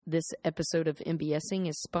This episode of MBSing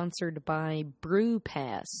is sponsored by Brew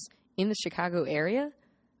Pass. In the Chicago area?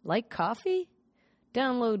 Like coffee?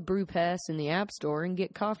 Download Brew Pass in the App Store and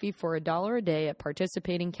get coffee for $1 a day at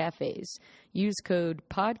participating cafes. Use code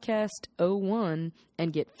PODCAST01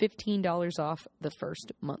 and get $15 off the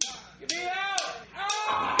first month. Get me out!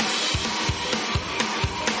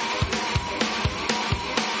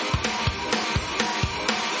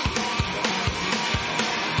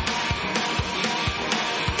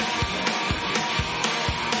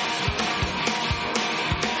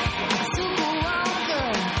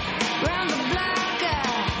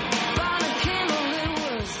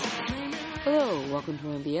 Welcome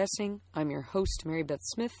to MBSing. I'm your host, Mary Beth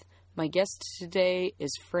Smith. My guest today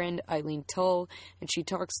is friend Eileen Tull, and she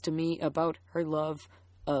talks to me about her love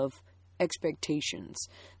of expectations.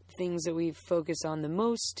 Things that we focus on the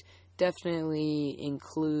most definitely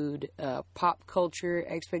include pop culture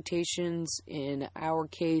expectations. In our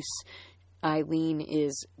case, Eileen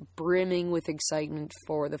is brimming with excitement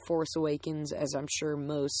for The Force Awakens, as I'm sure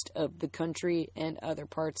most of the country and other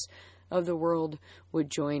parts of the world would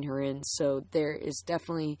join her in. So there is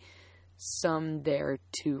definitely some there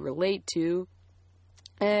to relate to.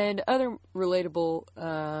 And other relatable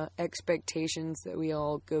expectations that we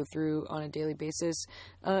all go through on a daily basis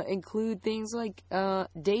include things like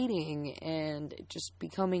dating and just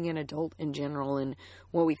becoming an adult in general, and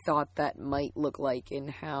what we thought that might look like,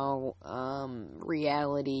 and how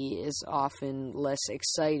reality is often less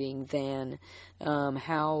exciting than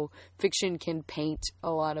how fiction can paint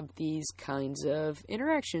a lot of these kinds of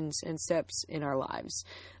interactions and steps in our lives.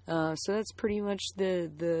 So that's pretty much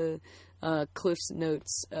the Cliff's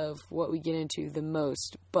Notes of what we get into the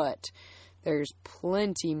most, but there's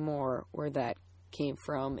plenty more where that came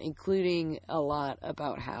from, including a lot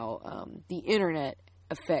about how the internet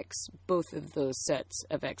affects both of those sets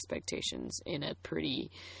of expectations in a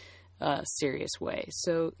pretty serious way.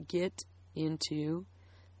 So get into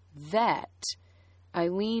that.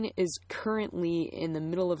 Eileen is currently in the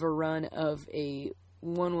middle of a run of a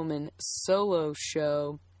one-woman solo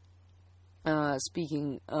show,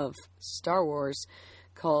 speaking of Star Wars,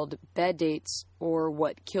 called Bad Dates, or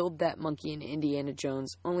What Killed That Monkey in Indiana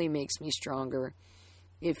Jones Only Makes Me Stronger.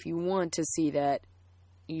 If you want to see that,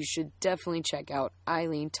 you should definitely check out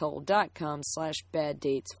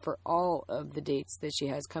eileentull.com/baddates for all of the dates that she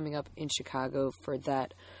has coming up in Chicago for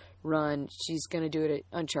that run. She's going to do it at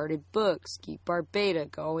Uncharted Books, Geek Bar Beta,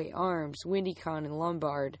 Galway Arms, WindyCon in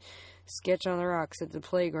Lombard, Sketch on the Rocks at the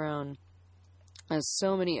Playground.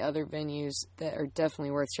 So many other venues that are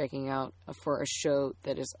definitely worth checking out for a show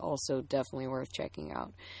that is also definitely worth checking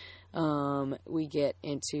out. We get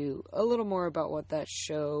into a little more about what that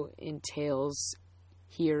show entails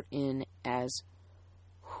herein as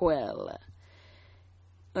well.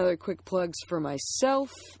 Other quick plugs for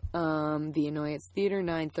myself. The Annoyance Theater,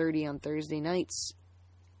 9:30 on Thursday nights.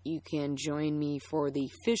 You can join me for the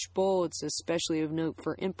Fishbowl. It's especially of note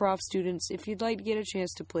for improv students if you'd like to get a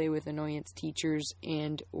chance to play with Annoyance teachers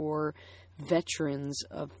and or veterans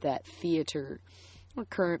of that theater, or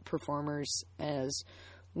current performers as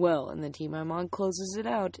well. And the team I'm on closes it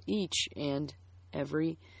out each and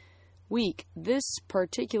every week. This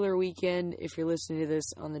particular weekend, if you're listening to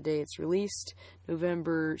this on the day it's released,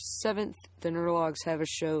 November 7th, the Nerdologues have a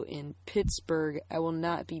show in Pittsburgh. I will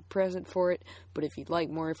not be present for it, but if you'd like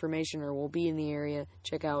more information or will be in the area,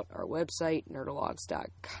 check out our website,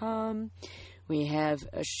 nerdologues.com. We have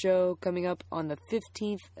a show coming up on the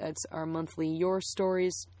 15th. That's our monthly Your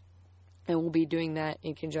Stories, and we'll be doing that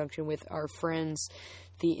in conjunction with our friends,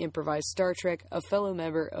 the Improvised Star Trek, a fellow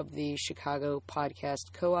member of the Chicago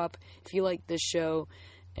Podcast Co-op. If you like this show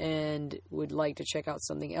and would like to check out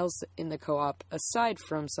something else in the co-op aside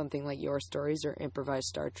from something like Your Stories or Improvised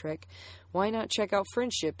Star Trek, why not check out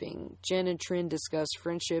Friendshipping? Jen and Trin discuss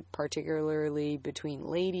friendship, particularly between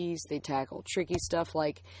ladies. They tackle tricky stuff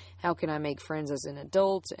like how can I make friends as an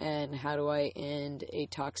adult, and how do I end a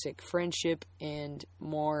toxic friendship, and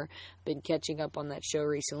more. I've been catching up on that show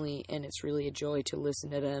recently, and it's really a joy to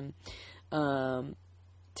listen to them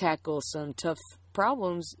tackle some tough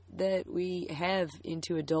problems that we have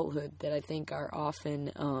into adulthood that I think are often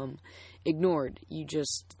ignored. You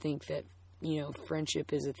just think that,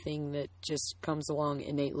 friendship is a thing that just comes along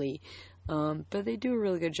innately. But they do a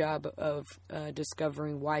really good job of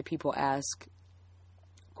discovering why people ask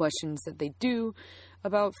questions that they do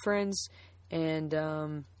about friends, and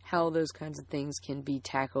how those kinds of things can be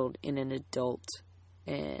tackled in an adult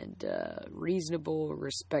and reasonable,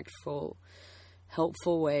 respectful,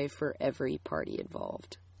 helpful way for every party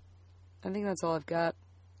involved. I think that's all I've got.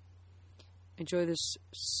 Enjoy this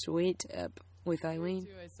sweet ep. with Eileen?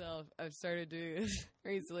 To myself, I've started doing this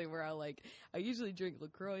recently where I usually drink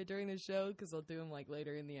LaCroix during the show because I'll do them like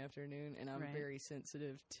later in the afternoon, and I'm very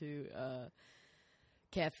sensitive to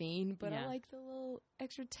caffeine, but I like the little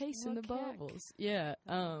extra taste in the bubbles. Yeah.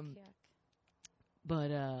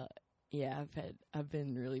 But I've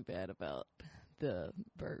been really bad about the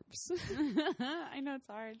burps. I know it's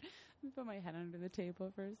hard. Let me put my head under the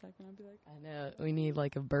table for a second. I'll be like, I know we need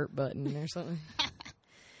like a burp button or something.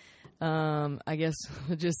 I guess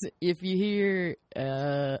just if you hear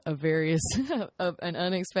an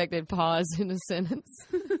unexpected pause in a sentence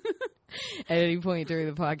at any point during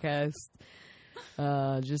the podcast,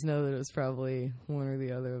 just know that it was probably one or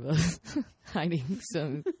the other of us hiding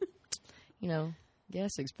some,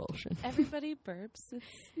 gas expulsion. everybody burps. It's,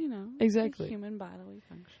 Exactly. a human bodily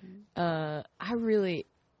function.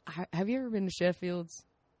 Have you ever been to Sheffield's?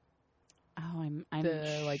 Oh, I'm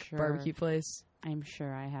the sure. barbecue place? I'm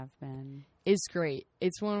sure I have been. It's great.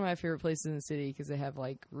 It's one of my favorite places in the city because they have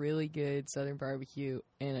like really good Southern barbecue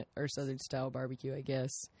or Southern style barbecue, I guess,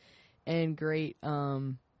 and great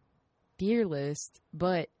beer list.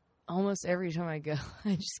 But almost every time I go,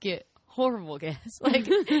 I just get horrible gas,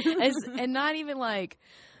 and not even like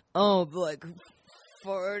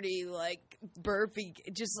farty, like burpy,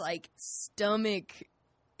 just like stomach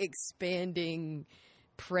expanding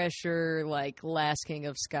pressure, like Last King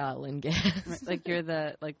of Scotland gas. Like you're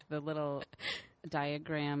the little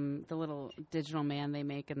diagram, the little digital man they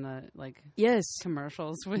make in the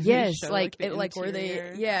commercials. When they show, where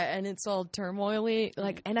they and it's all turmoily.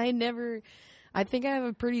 And I think I have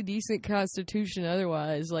a pretty decent constitution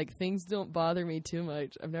otherwise. Like things don't bother me too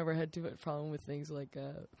much. I've never had too much problem with things like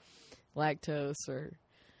lactose or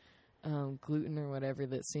gluten or whatever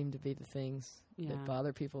that seem to be the things that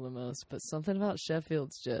bother people the most. But something about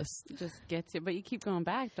Sheffield's just gets you. But you keep going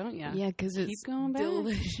back, don't you? Yeah, because it's going back.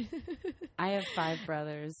 delicious. I have 5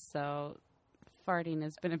 brothers, so farting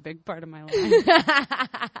has been a big part of my life.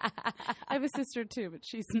 I have a sister too, but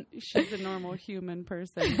she's a normal human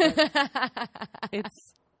person.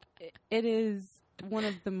 It is one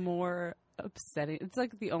of the more upsetting. It's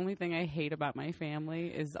like the only thing I hate about my family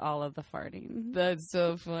is all of the farting. That's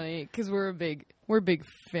so funny because we're a big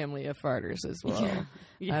family of farters as well.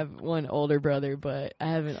 Yeah. I have one older brother, but I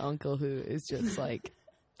have an uncle who is just like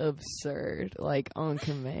absurd, like on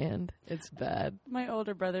command. It's bad. My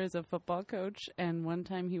older brother is a football coach, and one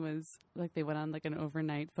time he was like, they went on like an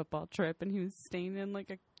overnight football trip, and he was staying in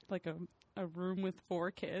like a room with 4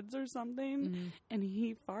 kids or something, and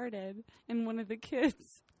he farted, and one of the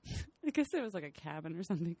kids, I guess it was like a cabin or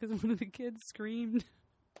something, because one of the kids screamed.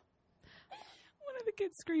 One of the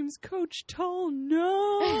kids screams, "Coach Tull,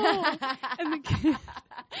 no!" And the kid,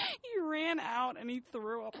 he ran out and he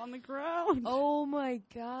threw up on the ground. Oh my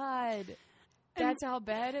God. That's how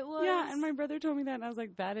bad it was? Yeah, and my brother told me that, and I was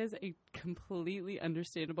like, that is a completely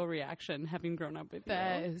understandable reaction, having grown up with you.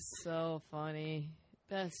 That is so funny.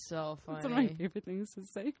 That's so funny. It's one of my favorite things to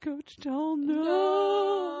say, "Coach Tull,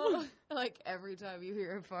 no!" Like every time you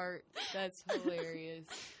hear a fart, that's hilarious.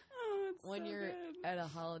 When you're at a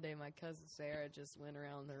holiday, my cousin Sarah just went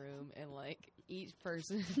around the room and like each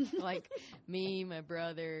person, like me, my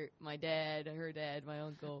brother, my dad, her dad, my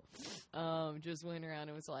uncle, just went around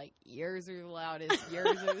and was like, yours are the loudest,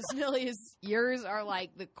 yours are the smelliest, yours are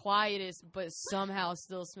like the quietest, but somehow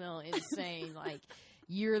still smell insane. Like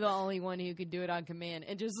you're the only one who could do it on command,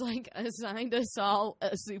 and just like assigned us all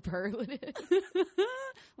a superlative.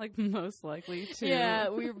 Like most likely to. Yeah,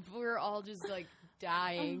 we're all just like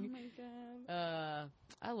dying. Oh my God.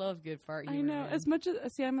 I love good fart humor. I know. Man. As much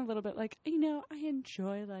as, I'm a little bit like, I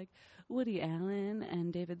enjoy like Woody Allen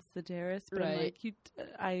and David Sedaris, but I'm like,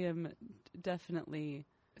 I am definitely.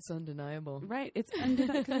 It's undeniable. Right. It's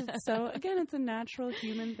undeniable. Cause it's so, again, it's a natural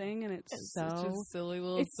human thing, and it's so. Such a silly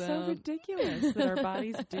little It's sound. so ridiculous that our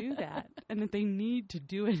bodies do that, and that they need to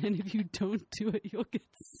do it, and if you don't do it, you'll get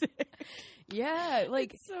sick. Yeah,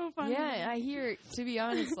 like it's so funny. Yeah, I hear. To be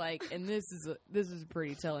honest, like, and this is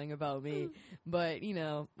pretty telling about me. But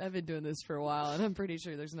I've been doing this for a while, and I'm pretty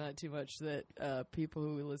sure there's not too much that people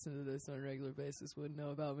who listen to this on a regular basis would know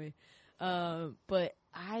about me. But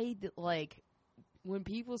I like when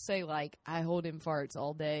people say like I hold in farts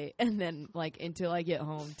all day, and then like until I get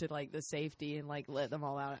home to like the safety and like let them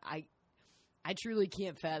all out. I truly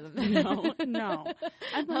can't fathom that. No.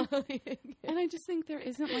 And I just think there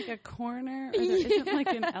isn't like a corner, or there isn't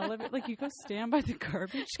like an elevator. Like you go stand by the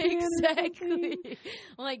garbage can. Exactly.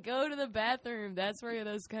 Like go to the bathroom. That's where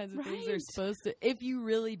those kinds of things are supposed to. If you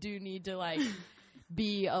really do need to like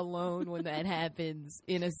be alone when that happens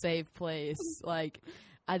in a safe place, like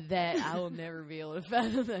That I will never be able to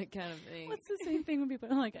fathom that kind of thing. What's the same thing when people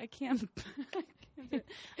are like, I can't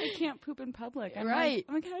poop in public. I'm right.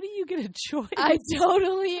 Like, how do you get a choice? I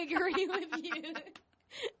totally agree with you.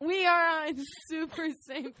 We are on super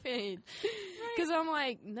same page. Because I'm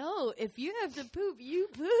like, no, if you have to poop, you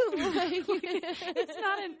poop.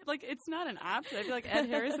 Like, it's not an option. I feel like Ed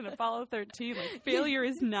Harris in Apollo 13. Like, failure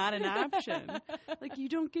is not an option. Like, you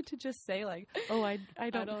don't get to just say like, oh, I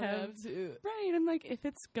don't have to. Right. I'm like, if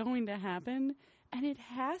it's going to happen. And it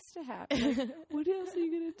has to happen. Like, what else are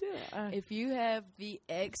you going to do? If you have the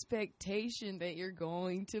expectation that you're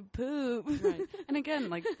going to poop. Right. And again,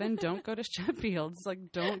 like, then don't go to Sheffield's.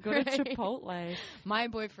 Like, don't go to Chipotle. My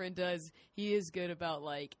boyfriend does. He is good about,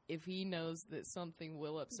 like, if he knows that something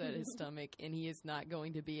will upset his stomach and he is not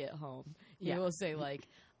going to be at home, he will say, like,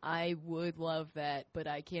 I would love that, but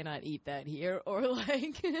I cannot eat that here. Or,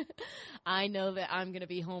 like, I know that I'm going to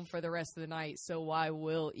be home for the rest of the night, so I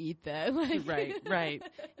will eat that. Like, right.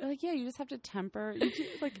 Like, yeah, you just have to temper. You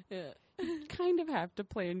kind of have to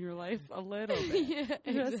plan your life a little bit.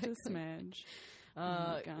 Yeah, just a smidge.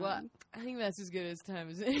 Well, I think that's as good as time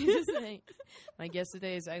as any to say. My guest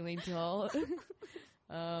today is Eileen Tull.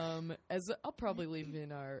 As I'll probably leave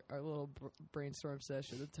in our little brainstorm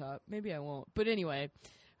session at the top. Maybe I won't. But anyway,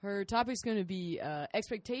 her topic's going to be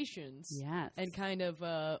expectations. Yes. And kind of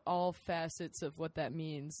all facets of what that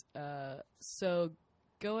means. So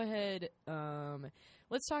go ahead.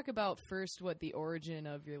 Let's talk about first what the origin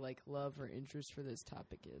of your like love or interest for this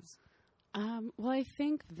topic is. Well, I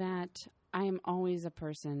think that I am always a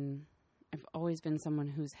person. I've always been someone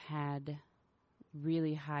who's had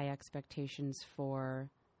really high expectations for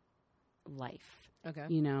life. Okay.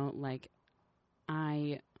 You know, like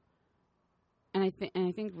I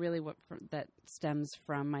think really that stems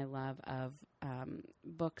from my love of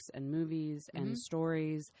books and movies and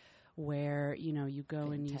stories where, you know, you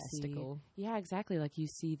go and you see. Yeah, exactly. Like you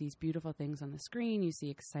see these beautiful things on the screen, you see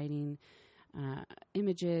exciting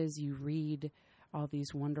images, you read all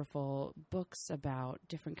these wonderful books about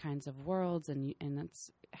different kinds of worlds, and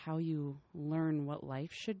that's how you learn what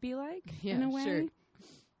life should be like, in a way. Sure.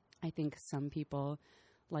 I think some people,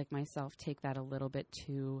 like myself, take that a little bit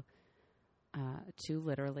too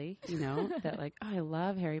literally, you know, that like, oh, I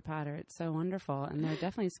love Harry Potter. It's so wonderful. And there are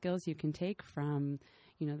definitely skills you can take from,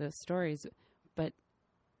 you know, those stories, but,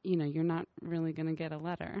 you know, you're not really going to get a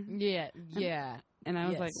letter. Yeah. And I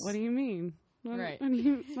was like, what do you mean? Right. And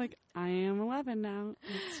he was like, I am 11 now.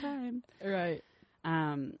 It's time. Right.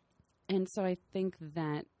 And so I think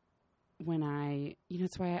that when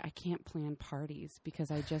it's why I can't plan parties,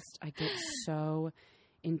 because I get so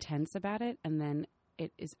intense about it. And then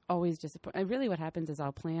it is always disappointing. Really what happens is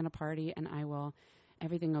I'll plan a party and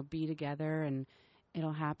everything will be together and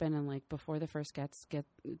it'll happen. And like before the first guest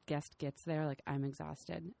gets there, like I'm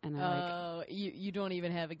exhausted. And you don't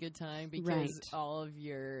even have a good time because all of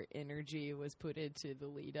your energy was put into the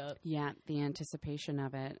lead up. Yeah. The anticipation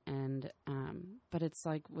of it. And, but it's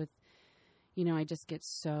like with, you know, I just get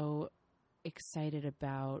so excited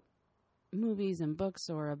about movies and books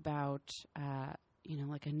or about, you know,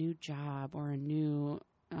 like a new job or a new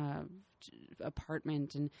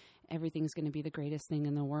apartment, and everything's going to be the greatest thing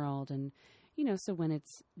in the world. And, you know, so when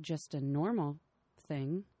it's just a normal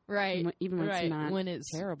thing, right, even when it's not when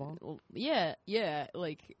it's terrible. Yeah.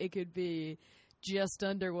 Like it could be just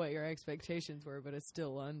under what your expectations were, but it's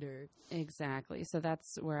still under. Exactly. So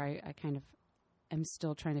that's where I kind of am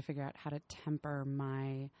still trying to figure out how to temper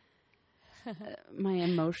my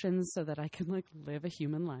emotions so that I can like live a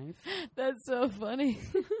human life. That's so funny.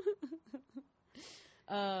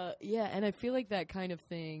 Yeah, and I feel like that kind of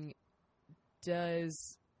thing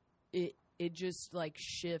does it just like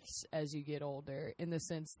shifts as you get older, in the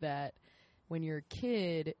sense that when you're a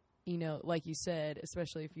kid, you know, like you said,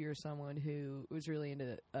 especially if you're someone who was really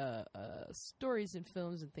into stories and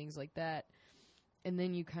films and things like that, and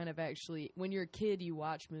then you kind of actually, when you're a kid, you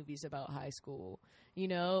watch movies about high school, you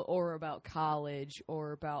know, or about college,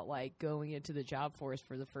 or about like going into the job force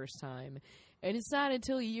for the first time. And it's not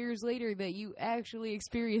until years later that you actually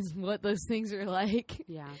experience what those things are like.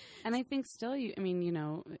 Yeah. And I think still you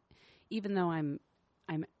know, even though I'm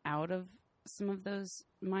out of some of those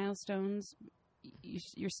milestones,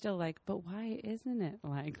 you're still like, but why isn't it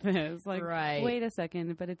like this? Like, wait a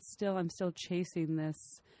second, but I'm still chasing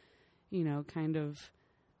this, you know, kind of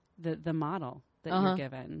the model that you're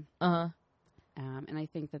given. And I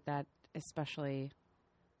think that especially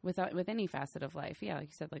with any facet of life, like you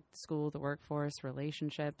said, like school, the workforce,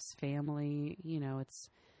 relationships, family, you know,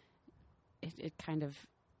 it kind of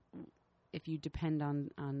if you depend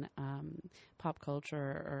on pop culture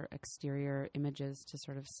or exterior images to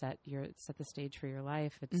sort of set the stage for your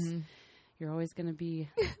life, you're always going to be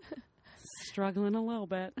struggling a little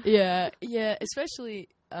bit. Yeah, especially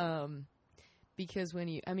because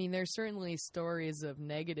there's certainly stories of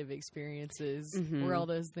negative experiences where all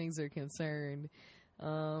those things are concerned.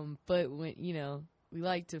 But when, we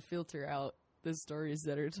like to filter out the stories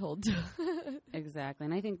that are told to us. Exactly.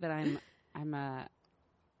 And I think that I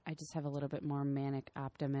just have a little bit more manic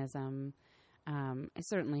optimism. I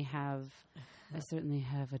certainly have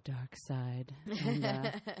a dark side, and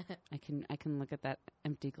I can look at that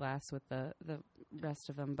empty glass with the rest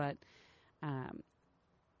of them. But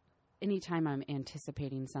anytime I'm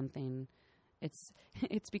anticipating something,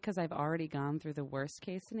 it's because I've already gone through the worst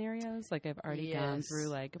case scenarios. Like I've already gone through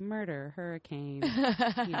like murder, hurricane,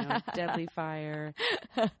 deadly fire.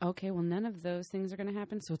 Okay, well none of those things are going to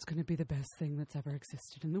happen, so it's going to be the best thing that's ever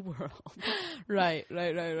existed in the world. Right.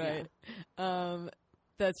 Yeah.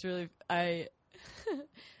 That's really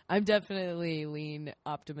I'm definitely lean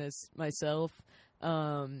optimist myself.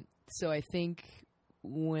 So I think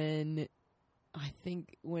when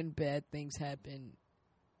bad things happen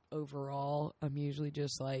overall, I'm usually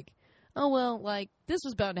just like, oh well, like this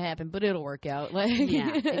was bound to happen, but it'll work out. Like,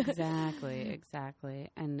 yeah, exactly.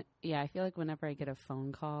 And yeah, I feel like whenever I get a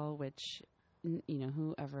phone call, which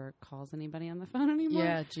whoever calls anybody on the phone anymore,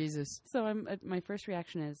 yeah, Jesus. So my first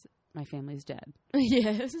reaction is my family's dead.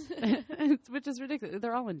 Yes, which is ridiculous.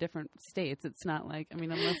 They're all in different states. It's not like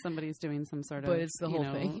unless somebody's doing some sort of, but it's the whole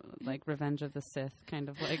thing, like Revenge of the Sith kind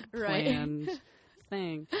of like planned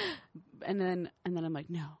thing. And then I'm like,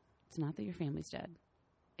 no, it's not that your family's dead.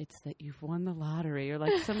 It's that you've won the lottery, or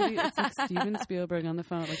like somebody. It's like Steven Spielberg on the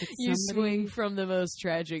phone. Like it's you swing from the most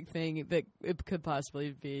tragic thing that it could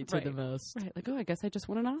possibly be to the most. Right. Like, oh, I guess I just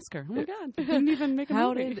won an Oscar. Oh my God, I didn't even make a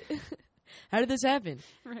movie. How did this happen?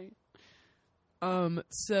 Right.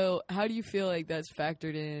 So how do you feel like that's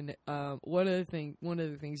factored in? One of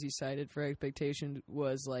the things you cited for expectation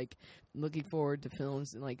was like looking forward to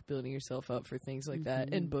films and like building yourself up for things like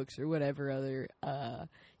that in books or whatever other,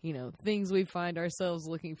 things we find ourselves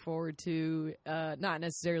looking forward to, not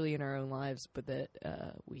necessarily in our own lives, but that,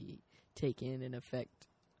 we take in and affect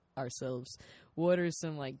ourselves. What are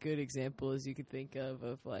some like good examples you could think of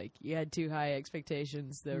like you had too high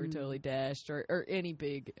expectations that were totally dashed, or any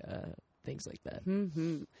big, things like that?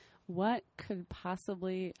 What could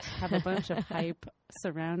possibly have a bunch of hype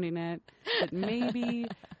surrounding it? But maybe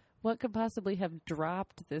what could possibly have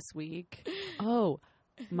dropped this week? Oh,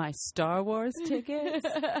 my Star Wars tickets.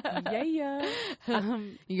 Yeah.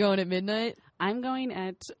 You going at midnight? I'm going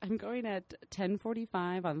at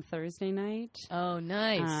 10:45 on Thursday night. Oh,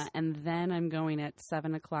 nice. And then I'm going at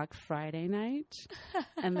 7:00 Friday night.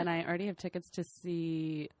 And then I already have tickets to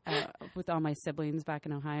see with all my siblings back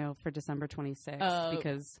in Ohio for December 26th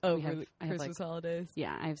because we have Christmas holidays.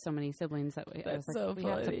 Yeah, I have so many siblings that we have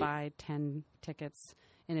to buy 10 tickets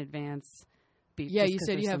in advance. Yeah, you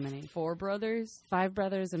said you have 4 brothers? 5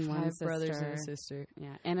 brothers and 1 sister. 5 brothers and a sister.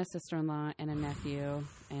 Yeah, and a sister-in-law and a nephew.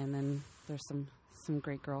 And then there's some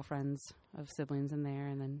great girlfriends of siblings in there,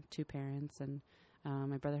 and then 2 parents. And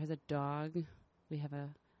my brother has a dog. We have a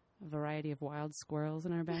variety of wild squirrels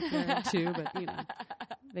in our backyard, too. But,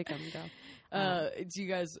 they come and go.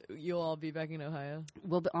 You'll all be back in Ohio?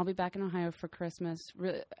 I'll be back in Ohio for Christmas.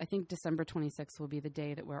 Really, I think December 26th will be the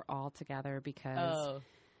day that we're all together because...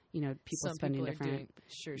 people spending different.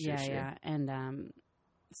 Sure. Yeah. And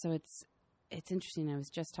so it's interesting. I was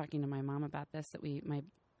just talking to my mom about this, that my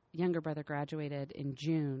younger brother graduated in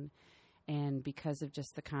June, and because of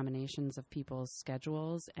just the combinations of people's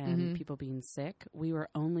schedules and people being sick, we were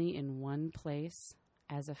only in one place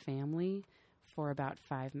as a family for about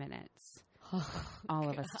 5 minutes. All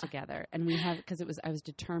of us together, and I was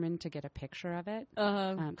determined to get a picture of it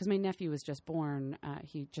because my nephew was just born.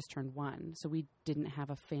 He just turned 1, so we didn't have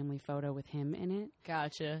a family photo with him in it.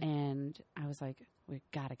 Gotcha. And I was like, we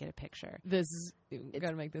got to get a picture. Got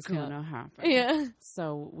to make this count. Yeah.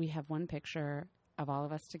 So we have one picture of all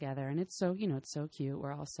of us together, and it's so it's so cute.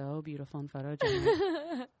 We're all so beautiful and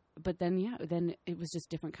photogenic. But then it was just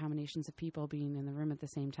different combinations of people being in the room at the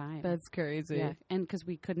same time. That's crazy. Yeah, and because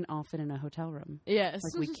we couldn't all fit in a hotel room. Yes.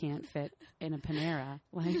 Like, we can't fit in a Panera.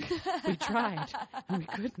 Like, we tried, and we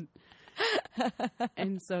couldn't.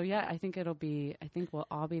 And so, I think we'll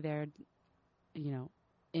all be there,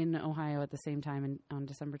 in Ohio at the same time on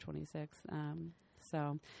December 26th.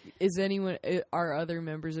 So, are other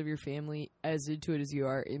members of your family as into it as you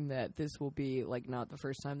are, in that this will be, like, not the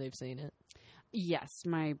first time they've seen it? Yes,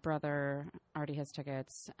 my brother already has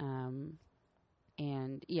tickets.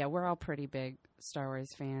 And yeah, we're all pretty big Star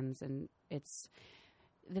Wars fans. And it's,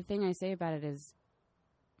 the thing I say about it is,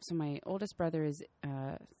 so my oldest brother is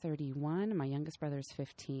 31, and my youngest brother is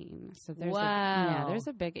 15. So there's there's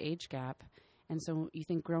a big age gap. And so you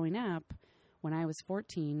think growing up, when I was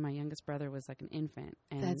 14, my youngest brother was like an infant.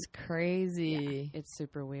 And that's crazy. Yeah, it's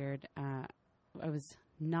super weird. I was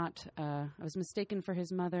mistaken for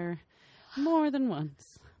his mother more than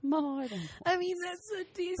once. I mean, that's a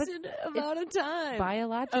decent amount of time.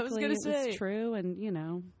 Biologically, I was gonna say, it's true, and you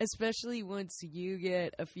know, especially once you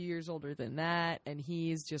get a few years older than that, and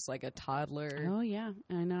he's just like a toddler. Oh yeah,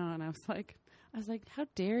 I know. And I was like, how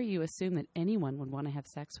dare you assume that anyone would want to have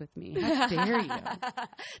sex with me? How dare you?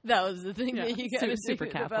 That was the thing that you got super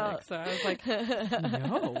Catholic. About. So I was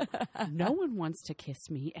like, no one wants to kiss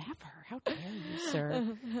me ever. How dare you, sir?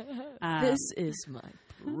 This is my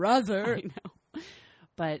brother. I know.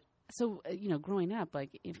 But so, you know, growing up,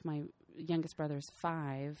 like if my youngest brother's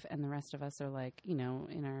 5 and the rest of us are like, you know,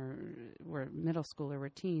 we're middle school or we're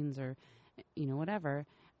teens or, you know, whatever,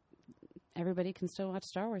 everybody can still watch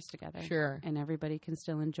Star Wars together. Sure. And everybody can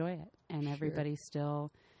still enjoy it. And everybody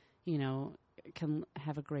still, you know, can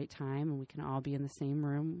have a great time, and we can all be in the same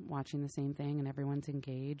room watching the same thing, and everyone's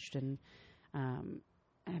engaged and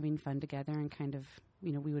having fun together, and kind of,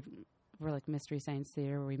 you know, we're like Mystery Science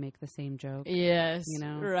Theater where we make the same joke. Yes. You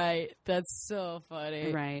know? Right. That's so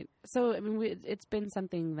funny. Right. So, I mean, it's been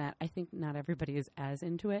something that I think not everybody is as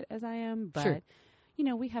into it as I am, but, sure. You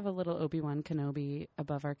know, we have a little Obi-Wan Kenobi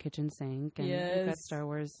above our kitchen sink, and we've got Star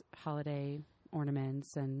Wars holiday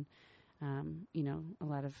ornaments, and, you know, a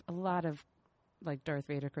lot of like Darth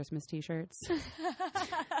Vader Christmas T-shirts.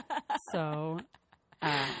 So,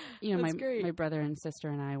 you know, my brother and sister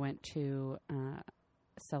and I went to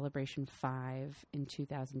Celebration 5 in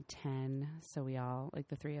 2010. So we all, like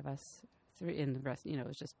the three of us, and the rest, you know, it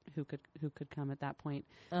was just who could come at that point.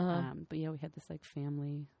 But yeah, we had this like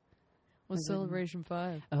family. What's Celebration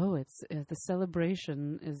 5? Oh, it's the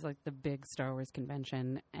Celebration is like the big Star Wars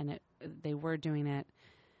convention, and they were doing it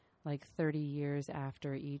like 30 years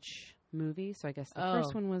after each movie. So I guess the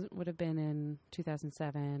first one would have been in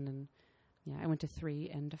 2007, and yeah, I went to 3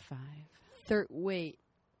 and to 5. Wait,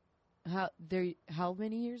 how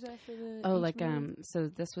many years after the? Oh, like movie? So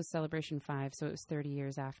this was Celebration 5, so it was 30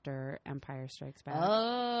 years after Empire Strikes Back.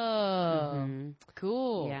 Oh,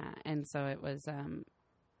 cool. Yeah, and so it was.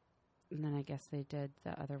 And then I guess they did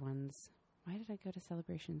the other ones. Why did I go to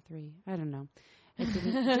Celebration 3? I don't know. It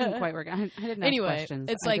didn't quite work. I didn't have questions.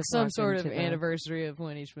 It's like some sort of anniversary of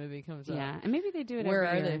when each movie comes out. Yeah, and maybe they do it Where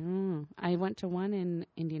every are year. they? I went to one in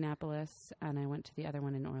Indianapolis, and I went to the other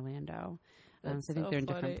one in Orlando. So I think they're in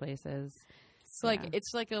different places.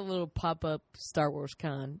 It's like a little pop-up Star Wars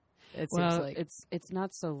con. Seems like it's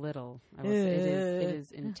not so little. I will say it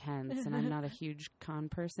is intense, and I'm not a huge con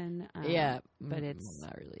person. But it's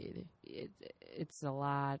not really either. It's a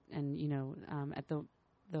lot, and you know, at the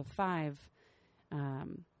 5,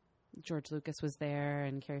 George Lucas was there,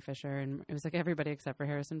 and Carrie Fisher, and it was like everybody except for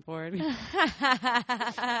Harrison Ford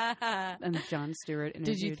and Jon Stewart.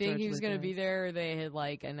 Did you think he was going to be there, or they had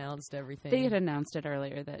like announced everything? They had announced it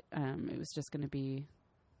earlier that it was just going to be.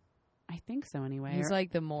 I think so anyway. He's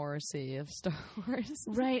like the Morrissey of Star Wars.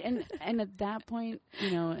 Right. And at that point,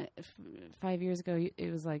 you know, 5 years ago,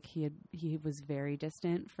 it was like he was very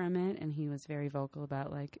distant from it, and he was very vocal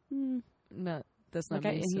about like, no, that's not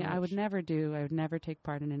like I would never take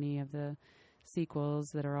part in any of the sequels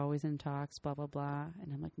that are always in talks, blah, blah, blah.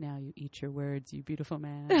 And I'm like, now you eat your words, you beautiful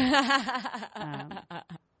man.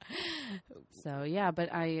 So, yeah,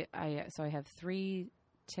 but I have 3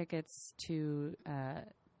 tickets to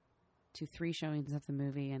 3 showings of the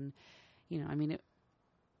movie, and you know, I mean,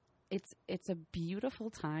 it's a beautiful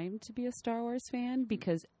time to be a Star Wars fan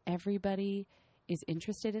because everybody is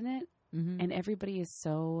interested in it, and everybody is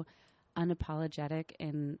so unapologetic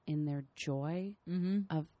in their joy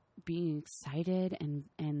of being excited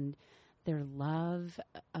and their love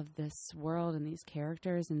of this world and these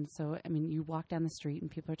characters. And so, I mean, you walk down the street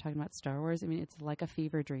and people are talking about Star Wars. I mean, it's like a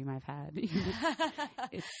fever dream I've had.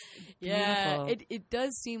 It's yeah, it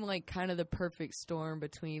does seem like kind of the perfect storm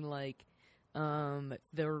between like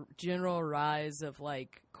the general rise of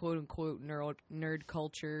like quote unquote nerd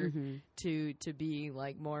culture to being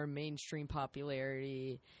like more mainstream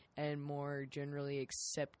popularity and more generally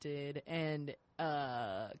accepted, and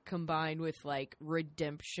combined with like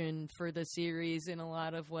redemption for the series in a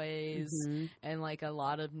lot of ways, and like a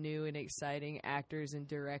lot of new and exciting actors and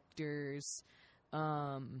directors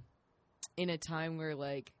in a time where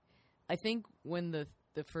like I think when the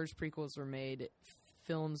first prequels were made,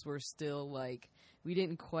 films were still, like, we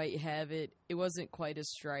didn't quite have it. It wasn't quite as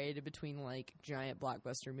striated between, like, giant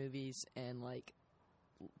blockbuster movies and, like,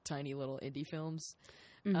 tiny little indie films.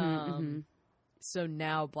 So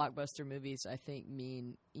now blockbuster movies, I think,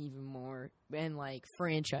 mean even more, and, like,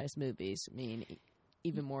 franchise movies mean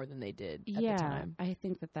even more than they did at the time. I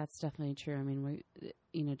think that that's definitely true. I mean,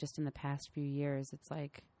 just in the past few years, it's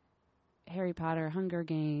like Harry Potter, Hunger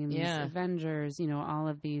Games, Avengers, all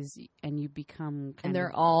of these, and you become and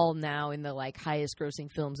they're all now in the, like, highest grossing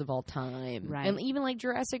films of all time. Right. And even, like,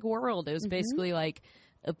 Jurassic World, it was basically, like,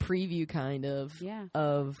 a preview kind of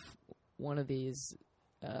one of these,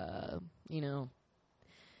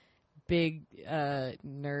 big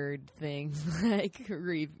nerd things, like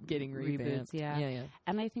getting revamped. Reboots, yeah.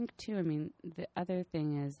 And I think, too, I mean, the other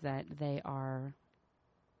thing is that they are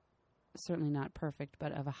certainly not perfect,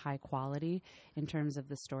 but of a high quality in terms of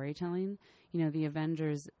the storytelling. The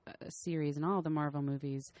Avengers series and all the Marvel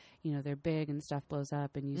movies, they're big and stuff blows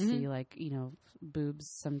up and you see, like, boobs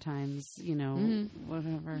sometimes,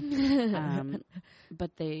 whatever.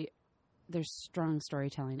 But there's strong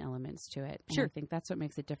storytelling elements to it. And sure. I think that's what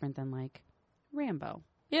makes it different than, like, Rambo.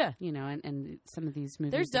 Yeah. And some of these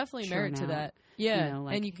movies. There's definitely merit to that. Yeah.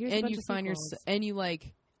 Like, and you find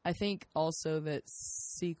like, I think also that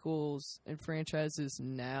sequels and franchises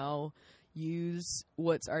now use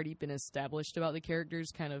what's already been established about the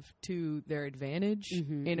characters kind of to their advantage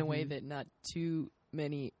in a way that not too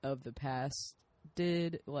many of the past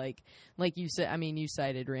did. Like you said, I mean, you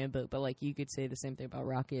cited Rambo, but, like, you could say the same thing about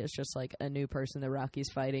Rocky. It's just, like, a new person that Rocky's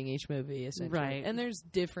fighting each movie, essentially. Right. And there's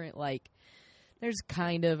different, like, there's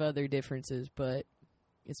kind of other differences, but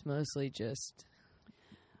it's mostly just...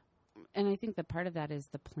 And I think that part of that is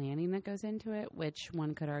the planning that goes into it, which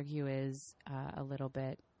one could argue is a little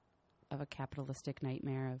bit of a capitalistic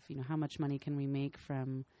nightmare of, how much money can we make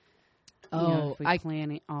from, if we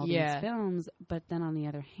plan all these films. But then on the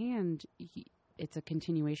other hand, it's a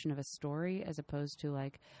continuation of a story as opposed to,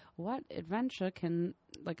 like, what adventure can,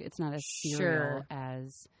 like, it's not as serial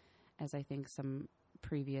as I think some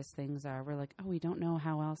previous things are. We're like, oh, we don't know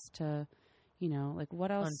how else to... like,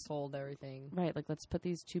 what else? Unfold everything. Right, like, let's put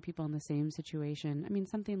these two people in the same situation. I mean,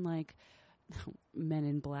 something like Men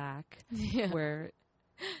in Black, where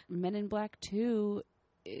Men in Black 2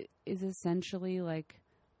 is essentially, like,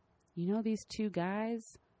 these two guys,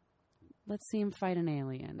 let's see them fight an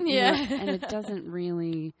alien. And it doesn't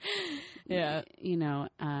really, kind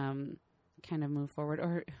of move forward.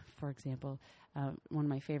 Or, for example... one of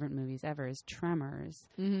my favorite movies ever is Tremors.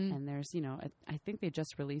 And there's, I think they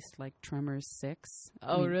just released, like, Tremors 6.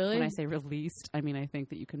 Oh, really? When I say released, I mean, I think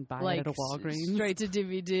that you can buy it at a Walgreens. Straight to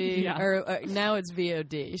DVD. Or now it's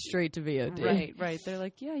VOD. Straight to VOD. Right. They're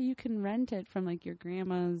like, yeah, you can rent it from, like, your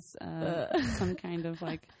grandma's some kind of,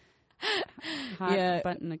 like, hot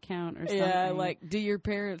button account or something. Yeah, like, do your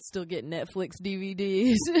parents still get Netflix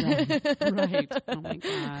DVDs? Right. Oh, my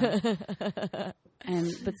God.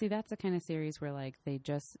 But see, that's the kind of series where, like, they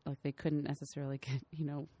just, like, they couldn't necessarily get,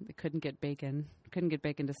 they couldn't get bacon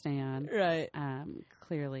to stay on. Right.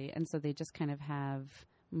 Clearly. And so they just kind of have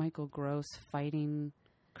Michael Gross fighting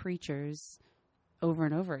creatures over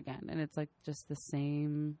and over again. And it's, like, just the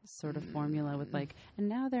same sort of formula with, like, and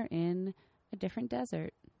now they're in a different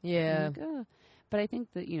desert. Yeah. Like, oh. But I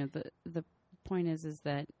think that, the point is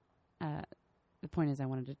that, the point is I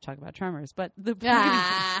wanted to talk about Tremors, but the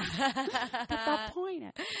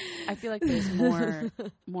point I feel like there's more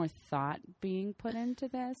thought being put into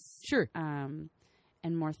this. Sure. And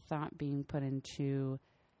more thought being put into,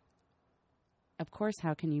 of course,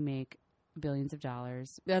 how can you make billions of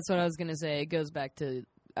dollars? That's what I was going to say. It goes back to,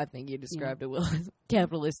 I think you described it well,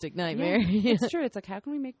 capitalistic nightmare. Yeah, it's true. It's like, how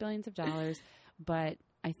can we make billions of dollars? But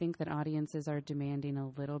I think that audiences are demanding a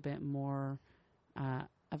little bit more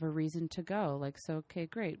of a reason to go. Like, so, okay,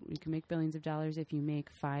 great. You can make billions of dollars if you make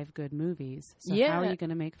 5 good movies. So how are you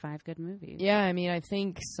going to make 5 good movies? Yeah, I mean, I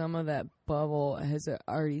think some of that bubble has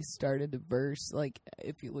already started to burst. Like,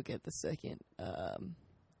 if you look at the second,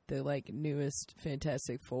 the, like, newest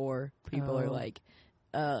Fantastic Four, people are like,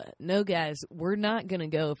 no, guys, we're not going to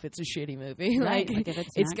go if it's a shitty movie. Right. Like if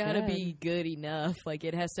it's got to be good enough. Like,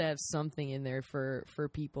 it has to have something in there for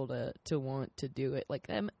people to want to do it. Like,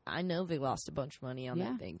 I know they lost a bunch of money on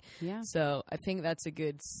that thing. Yeah. So I think that's a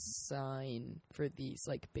good sign for these,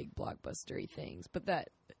 like, big blockbustery things. But that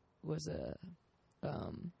was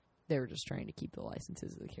they were just trying to keep the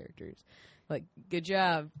licenses of the characters. Like, good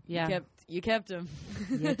job. Yeah. You kept them.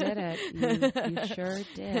 You did it. You sure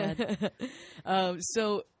did.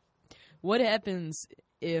 So what happens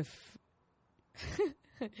if...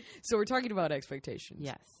 So we're talking about expectations.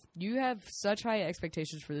 Yes. You have such high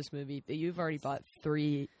expectations for this movie that you've already bought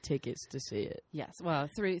 3 tickets to see it. Yes, well,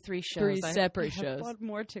 three shows. 3 separate I shows. bought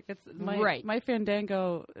more tickets. Right. My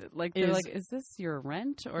Fandango, they're like, is this your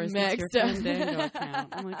rent or is this your Maxed out. Fandango account?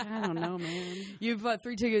 I'm like, I don't know, man. You've bought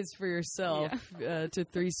 3 tickets for yourself to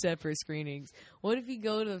 3 separate screenings. What if you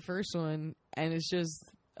go to the first one and it's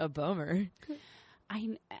just a bummer?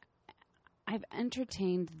 I've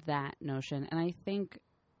entertained that notion, and I think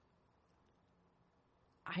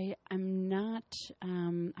I'm not.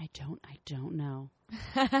 I don't know.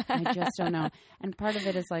 I just don't know. And part of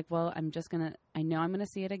it is like, well, I know I'm gonna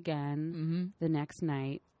see it again the next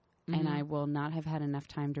night, and I will not have had enough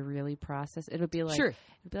time to really process. It'll be like, it'll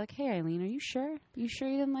be like, hey, Eileen, are you sure? You sure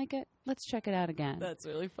you didn't like it? Let's check it out again. That's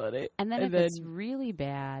really funny. And then if it's really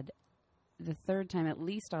bad, the third time at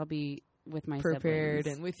least I'll be with my prepared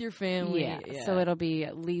siblings. And with your family. Yeah. So it'll be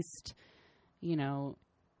at least, it'll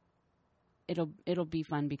be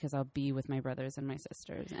fun because I'll be with my brothers and my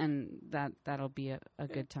sisters, and that'll be a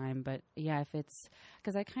good time. But yeah, if it's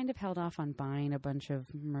because I kind of held off on buying a bunch of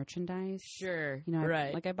merchandise. Sure.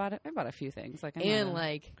 Right. I bought a few things.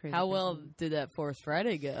 How well did that 4th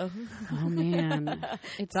Friday go? Oh man,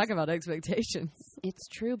 Talk about expectations. It's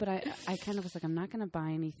true, but I kind of was like, I'm not going to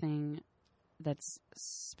buy anything that's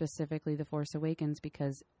specifically The Force Awakens,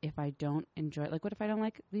 because if I don't enjoy it, what if I don't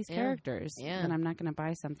like these characters? Yeah. Then I'm not going to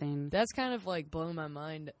buy something. That's kind of blown my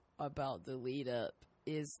mind about the lead up,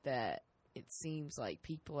 is that it seems like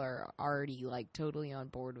people are already totally on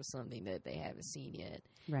board with something that they haven't seen yet.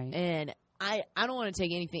 Right. And I don't want to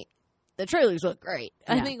take anything. The trailers look great.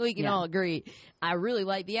 Yeah. I think we can all agree. I really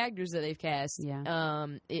like the actors that they've cast. Yeah.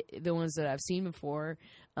 The ones that I've seen before.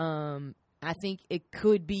 I think it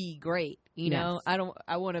could be great. You know,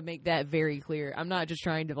 I want to make that very clear. I'm not just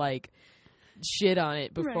trying to shit on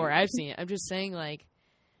it before I've seen it. I'm just saying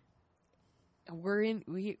we're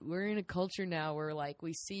in a culture now where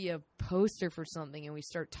we see a poster for something and we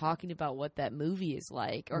start talking about what that movie is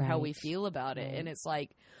like or how we feel about it. And it's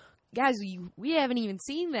guys, we haven't even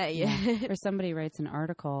seen that yet. Yeah. Or somebody writes an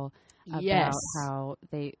article about how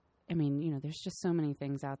they, there's just so many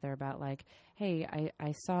things out there about hey,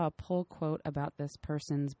 I saw a pull quote about this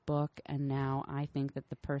person's book, and now I think that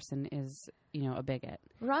the person is, a bigot.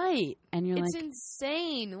 Right. And you're it's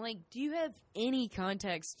insane. Do you have any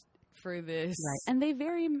context for this? Right. And they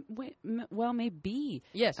very well may be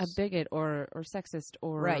a bigot or sexist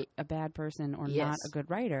or a bad person or not a good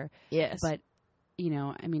writer. Yes. But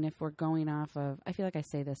if we're going off of, I feel like I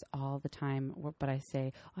say this all the time, but I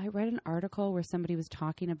say, I read an article where somebody was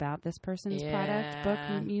talking about this person's product, book,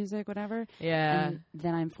 music, whatever. Yeah. And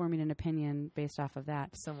then I'm forming an opinion based off of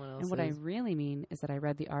that. Someone else. And what I really mean is that I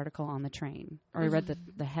read the article on the train, or I read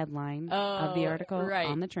the headline of the article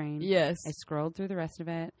on the train. Yes. I scrolled through the rest of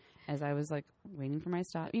it as I was waiting for my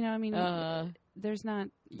stop. There's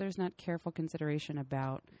not careful consideration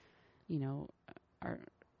about, our,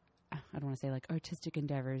 I don't want to say artistic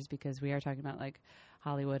endeavors, because we are talking about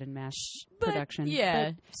Hollywood and mass production.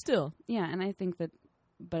 Yeah, but still. Yeah, and I think that,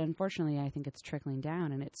 but unfortunately, I think it's trickling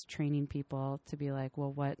down and it's training people to be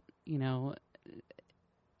well, what,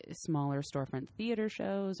 smaller storefront theater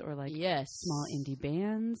shows or small indie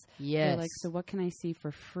bands. Yes. They're so what can I see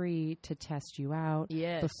for free to test you out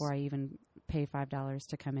before I even pay $5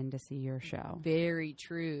 to come in to see your show? Very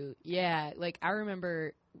true. Yeah, I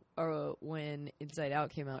remember when Inside Out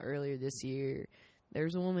came out earlier this year,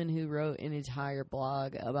 there's a woman who wrote an entire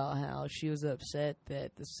blog about how she was upset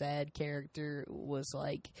that the sad character was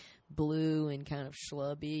blue and kind of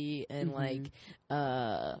schlubby and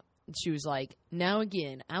she was now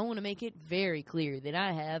again, I want to make it very clear that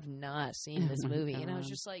I have not seen this movie. And I was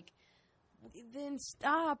just then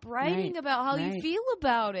stop writing about how you feel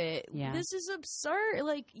about it. Yeah. This is absurd.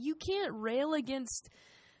 You can't rail against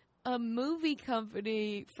a movie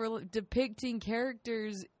company for depicting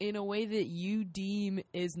characters in a way that you deem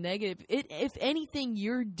is negative. If anything,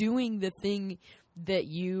 you're doing the thing that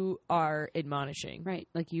you are admonishing. Right.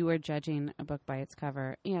 You are judging a book by its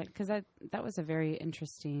cover. Yeah, because that was a very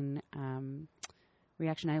interesting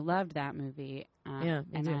reaction. I loved that movie.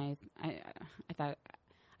 And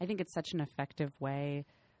I think it's such an effective way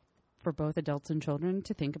for both adults and children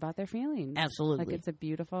to think about their feelings. Absolutely. It's a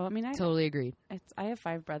beautiful, I totally agree. I have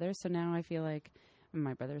 5 brothers, so now I feel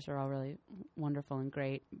my brothers are all really wonderful and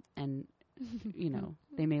great, and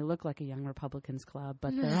they may look like a young Republicans club,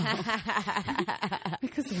 but they're all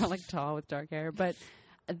because they're all tall with dark hair, but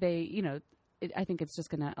they, I think it's just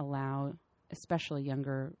going to allow especially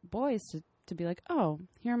younger boys to be oh,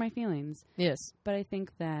 here are my feelings. Yes. But I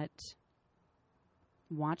think that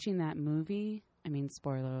watching that movie,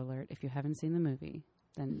 spoiler alert, if you haven't seen the movie,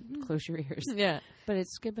 then close your ears. Yeah. But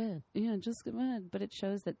it's Just get bad. Yeah, just go ahead. But it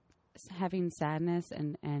shows that having sadness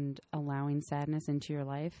and allowing sadness into your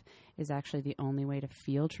life is actually the only way to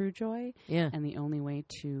feel true joy. Yeah. And the only way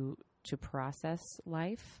to process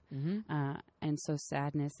life. And so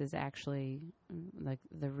sadness is actually like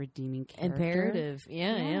the redeeming character. Imperative.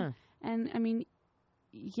 Yeah. And I mean,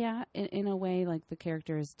 yeah, in a way, like the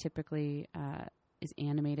character is typically is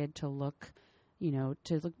animated to look,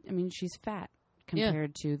 I mean, she's fat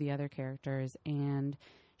compared to the other characters, and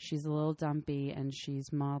she's a little dumpy, and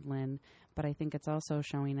she's maudlin, but I think it's also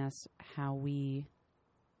showing us how we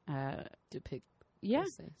depict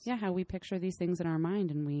how we picture these things in our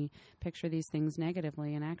mind, and we picture these things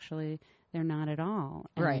negatively, and actually they're not at all.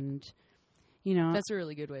 Right. And, that's a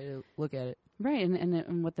really good way to look at it. Right,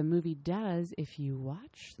 and what the movie does, if you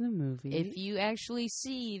watch the movie... If you actually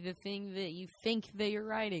see the thing that you think that you're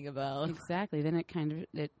writing about. Exactly, then it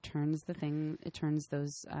turns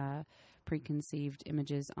those preconceived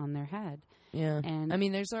images on their head. Yeah. And I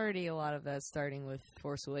mean, there's already a lot of that starting with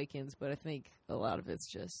Force Awakens, but I think a lot of it's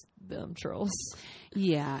just dumb trolls.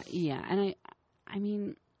 Yeah. And I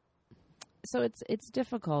mean, so it's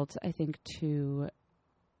difficult, I think, to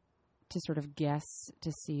sort of guess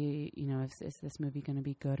to see, is this movie going to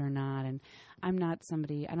be good or not. And I'm not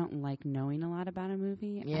somebody, I don't like knowing a lot about a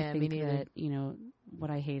movie. Yeah, I think me neither. that,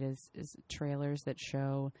 what I hate is trailers that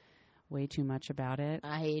show way too much about it.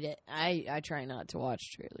 I hate it. I try not to watch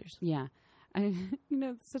trailers. Yeah.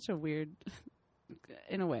 It's such a weird,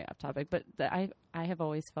 in a way off topic, but I have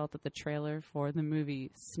always felt that the trailer for the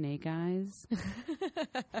movie Snake Eyes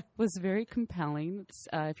was very compelling.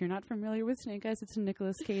 If you're not familiar with Snake Eyes, it's a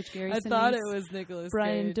Nicolas Cage, Gary Sinise, thought it was Nicolas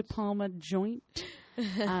Brian Cage. De Palma joint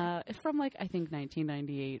from I think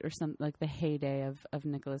 1998 or something, like the heyday of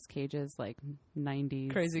Nicolas Cage's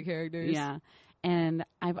 90s Crazy characters. Yeah, and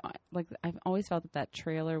I've always felt that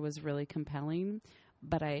trailer was really compelling,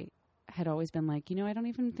 but I had always been like, I don't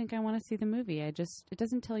even think I want to see the movie. It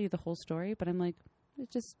doesn't tell you the whole story, but I'm like,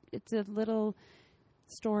 it's a little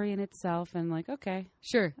story in itself, and okay,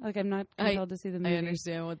 sure. I'm not compelled to see the movie. I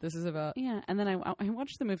understand what this is about. Yeah, and then I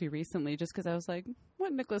watched the movie recently just because I was like,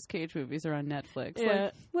 what Nicolas Cage movies are on Netflix?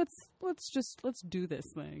 Yeah. Let's do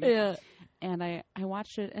this thing. Yeah. And I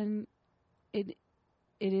watched it, and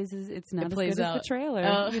it's not as plays good out. as the trailer,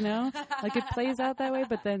 Oh. it plays out that way,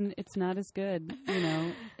 but then it's not as good,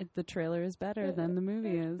 the trailer is better than the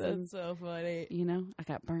movie is. That's so funny. I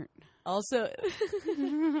got burnt. Also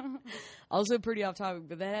pretty off topic,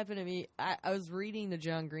 but that happened to me. I was reading the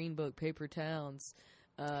John Green book, Paper Towns,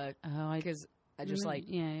 because I just like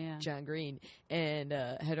John Green, and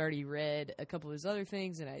had already read a couple of his other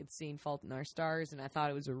things, and I had seen Fault in Our Stars, and I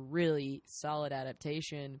thought it was a really solid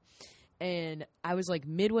adaptation. And I was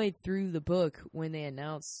midway through the book when they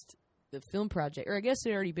announced the film project, or I guess it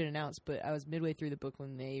had already been announced, but I was midway through the book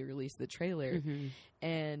when they released the trailer. Mm-hmm.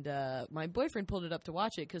 And my boyfriend pulled it up to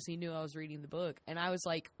watch it because he knew I was reading the book. And I was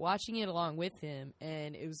watching it along with him,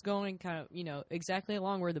 and it was going kind of, exactly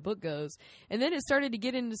along where the book goes. And then it started to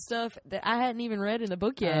get into stuff that I hadn't even read in the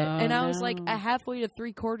book yet. And I was halfway to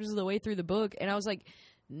 3/4 of the way through the book, and I was like,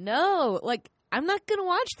 no, I'm not going to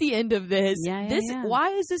watch the end of this.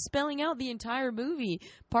 Why is this spelling out the entire movie?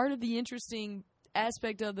 Part of the interesting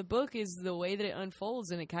aspect of the book is the way that it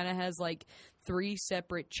unfolds, and it kind of has 3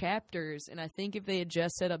 separate chapters. And I think if they had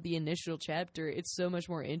just set up the initial chapter, it's so much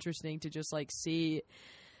more interesting to just see.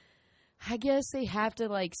 I guess they have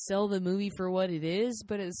to sell the movie for what it is,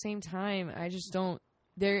 but at the same time, I just don't.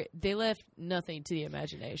 They left nothing to the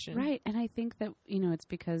imagination. Right, and I think that it's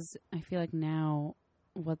because I feel like now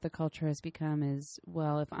what the culture has become is,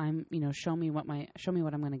 well, if I'm, show me what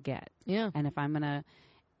I'm going to get. Yeah. And if I'm going to,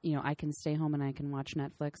 I can stay home and I can watch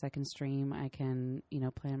Netflix, I can stream, I can,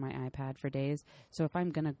 play on my iPad for days. So if I'm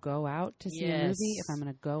going to go out to see a movie, if I'm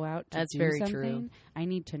going to go out to do very something, true. I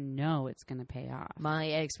need to know it's going to pay off.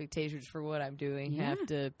 My expectations for what I'm doing have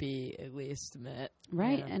to be at least met.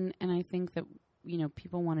 Right. Yeah. And I think that,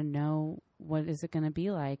 people want to know what is it going to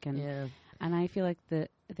be like. And I feel like the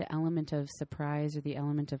element of surprise or the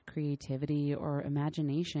element of creativity or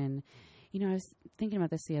imagination, I was thinking about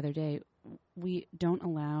this the other day. We don't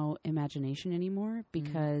allow imagination anymore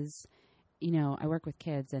because, I work with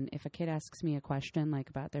kids, and if a kid asks me a question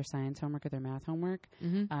about their science homework or their math homework,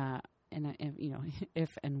 if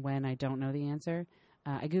and when I don't know the answer,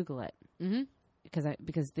 I Google it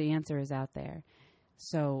because the answer is out there.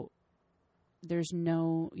 So there's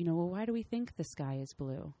no, why do we think the sky is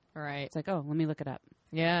blue? Right. It's let me look it up.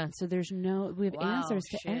 Yeah. So we have answers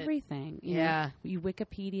to everything. You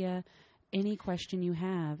Wikipedia any question you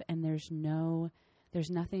have, and there's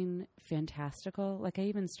nothing fantastical. I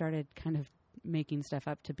even started kind of making stuff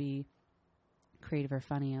up to be creative or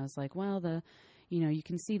funny. I was like, well, you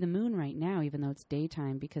can see the moon right now, even though it's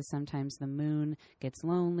daytime, because sometimes the moon gets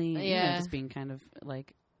lonely. Yeah. Just being kind of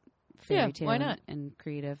like fairy tale why not? And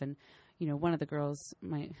creative. And, one of the girls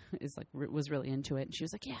was really into it. And she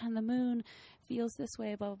was like, yeah, and the moon feels this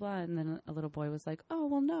way, blah, blah, blah. And then a little boy was like, oh,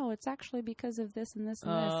 well, no, it's actually because of this and this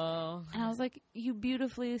and this. And I was like, you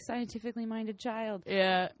beautifully scientifically minded child.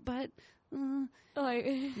 Yeah. But, but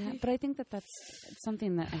I think that's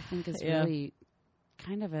something that I think is really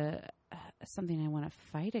kind of something I want to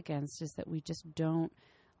fight against, is that we just don't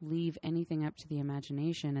leave anything up to the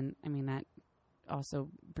imagination. And I mean, that also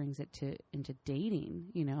brings it into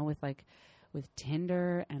dating, with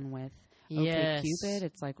Tinder and with OkCupid.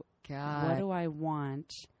 It's like, God, what do I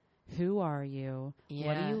want? Who are you? Yeah.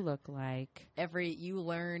 What do you look like? You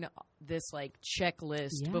learn this like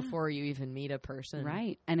checklist before you even meet a person.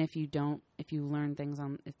 Right. And if you learn things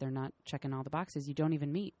if they're not checking all the boxes, you don't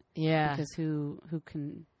even meet. Yeah. Because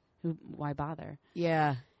why bother?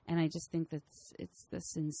 Yeah. And I just think it's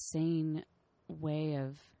this insane way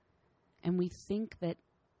of, and we think that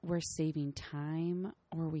we're saving time,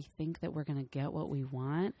 or we think that we're going to get what we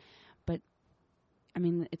want. But I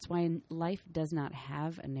mean, it's why life does not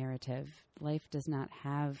have a narrative. Life does not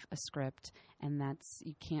have a script, and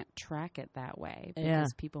you can't track it that way,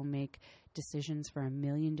 because people make decisions for a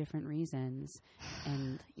million different reasons.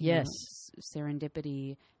 And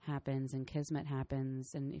serendipity happens and kismet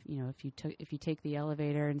happens. And if you take the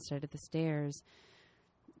elevator instead of the stairs,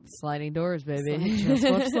 sliding doors, baby.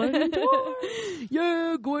 Sliding doors.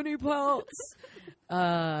 Yeah, Gwenny Pelts.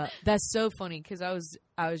 That's so funny, because I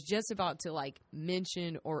was just about to like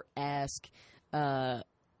mention or ask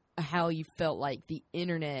how you felt like the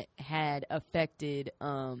internet had affected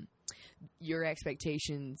your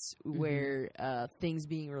expectations where things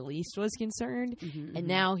being released was concerned. And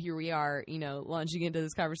now here we are, launching into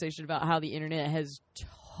this conversation about how the internet has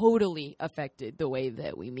totally affected the way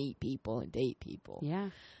that we meet people and date people. Yeah.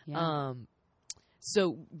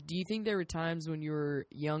 So do you think there were times when you were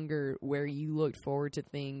younger where you looked forward to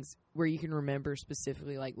things where you can remember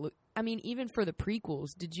specifically, like, even for the prequels,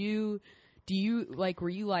 were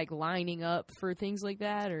you like lining up for things like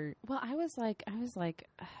that? Or? Well, I was like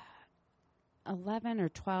 11 or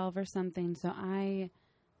 12 or something. So I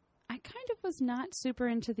kind of was not super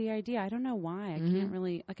into the idea. I don't know why. I can't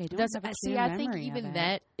really, I don't have a clear memory I think even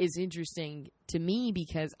that is interesting to me,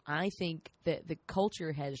 because I think that the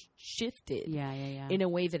culture has shifted in a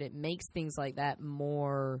way that it makes things like that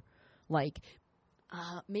more like,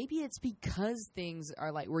 maybe it's because things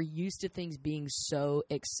are like, we're used to things being so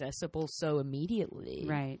accessible so immediately.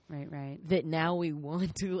 Right. That now we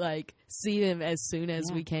want to like see them as soon as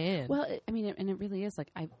we can. Well, and it really is like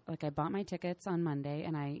I bought my tickets on Monday,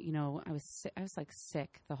 and I was like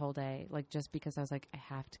sick the whole day, like just because I was like, I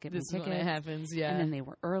have to get my tickets. This is when it happens, yeah. And then they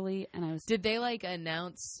were early, and I was. Did they like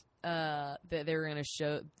announce that they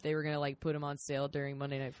were gonna like put them on sale during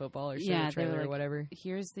Monday Night Football or show the trailer or whatever?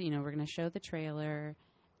 Here's we're gonna show the trailer,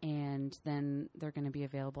 and then they're gonna be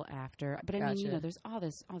available after. But I mean, there's all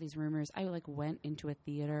these rumors. I like went into a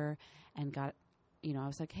theater and got, I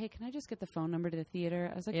was like, hey, can I just get the phone number to the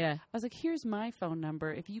theater? I was like, here's my phone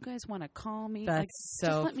number. If you guys want to call me, that's just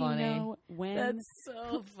so let funny. me know when. That's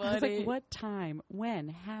so funny. I was like, what time, when,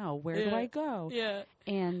 how, where do I go? Yeah.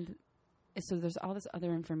 And so there's all this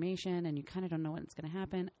other information, and you kind of don't know what's going to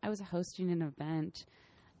happen. I was hosting an event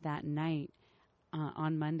that night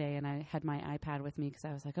on Monday, and I had my iPad with me because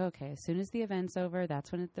I was like, okay, as soon as the event's over,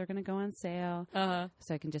 that's when they're going to go on sale.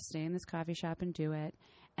 So I can just stay in this coffee shop and do it.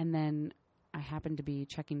 And then I happened to be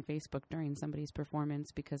checking Facebook during somebody's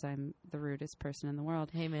performance because I'm the rudest person in the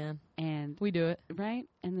world. Hey, man. And we do it. Right?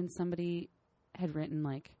 And then somebody had written,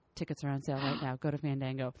 like, tickets are on sale right now. Go to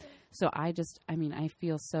Fandango. So I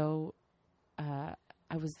feel so...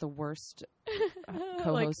 I was the worst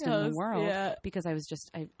co-host in the world because I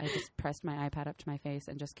just pressed my iPad up to my face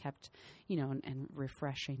and just kept, and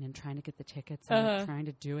refreshing and trying to get the tickets and trying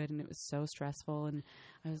to do it. And it was so stressful. And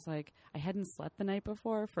I was like, I hadn't slept the night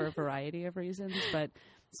before for a variety of reasons. But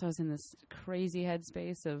so I was in this crazy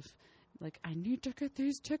headspace of like, I need to get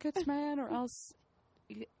these tickets, man, or else.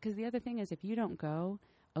 Because the other thing is, if you don't go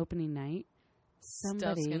opening night,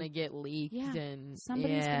 stuff's gonna get leaked, and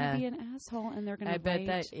somebody's gonna be an asshole, and they're gonna. I bet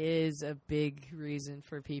that is a big reason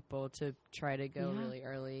for people to try to go really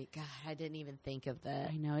early. God, I didn't even think of that.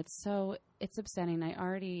 I know, it's upsetting.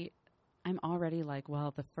 I'm already like,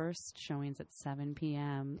 well, the first showing's at 7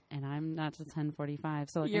 p.m. and I'm not till 10:45,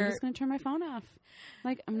 so like, I'm just gonna turn my phone off.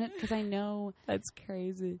 Like because I know that's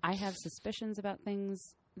crazy. I have suspicions about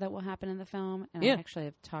things that will happen in the film. And Yeah. I actually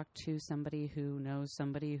have talked to somebody who knows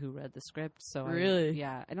somebody who read the script. So Really?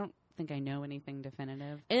 I don't think I know anything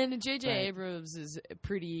definitive. And J.J. Right. Abrams is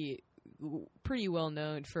pretty well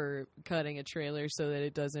known for cutting a trailer so that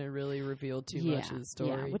it doesn't really revel too much of the story.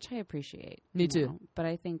 Yeah, which I appreciate. Me you too. know. But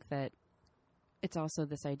I think that it's also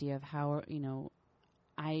this idea of how, you know,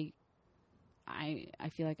 I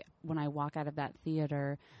feel like when I walk out of that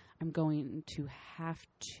theater, I'm going to have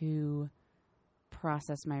to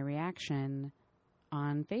process my reaction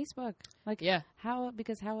on Facebook. Like,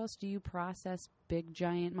 because how else do you process big,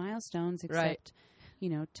 giant milestones except, you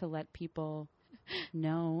know, to let people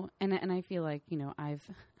know? And I feel like, you know, I've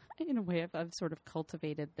sort of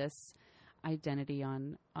cultivated this identity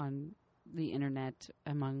on the internet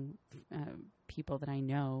among people that I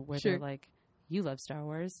know where they're like, you love Star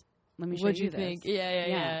Wars. Let me show What'd you you this. think?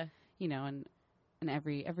 Yeah. You know, and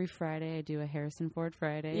every Friday I do a Harrison Ford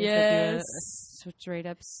Friday. Yes. I do a straight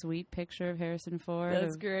up sweet picture of Harrison Ford.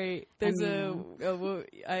 That's great. There's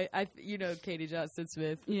you know, Katie Johnston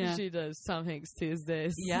Smith. Yeah. She does Tom Hanks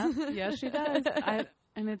Tuesdays. Yeah, she does.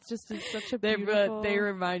 And it's just such a beautiful... They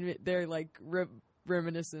remind me, they're like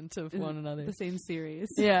reminiscent of one another. The same series.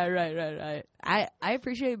 Yeah, right. I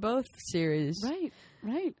appreciate both series. Right.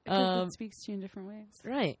 Because it speaks to you in different ways.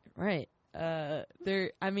 Right.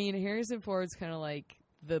 Harrison Ford's kind of like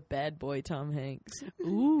the bad boy Tom Hanks.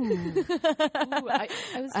 Ooh.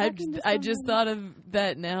 I just thought of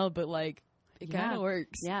that now, but like it kind of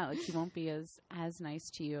works. Yeah, like he won't be as nice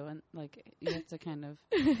to you, and like you have to kind of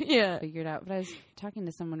figure it out. But I was talking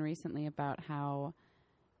to someone recently about how,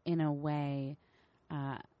 in a way,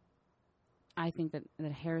 I think that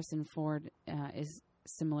Harrison Ford is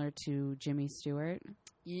similar to Jimmy Stewart.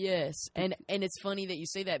 Yes, and it's funny that you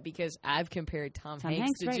say that because I've compared Tom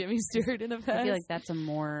Hanks to right. Jimmy Stewart in the past. I feel like that's a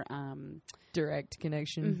more direct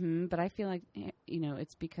connection. Mm-hmm, but I feel like, you know,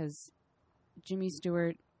 it's because Jimmy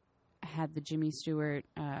Stewart had the Jimmy Stewart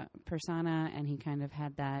persona, and he kind of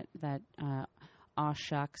had that aw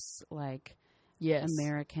shucks, like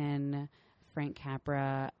American Frank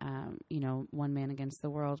Capra, you know, one man against the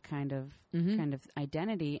world kind of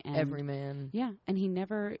identity. And every man. Yeah. And he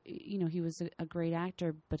never, you know, he was a great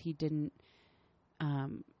actor, but he didn't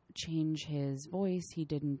change his voice. He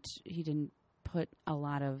didn't put a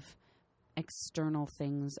lot of external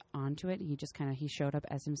things onto it. He just he showed up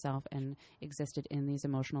as himself and existed in these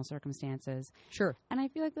emotional circumstances. Sure. And I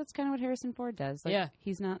feel like that's kind of what Harrison Ford does. Like,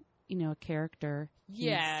 he's not, you know, a character.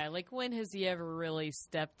 Yeah, like when has he ever really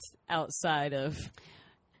stepped outside of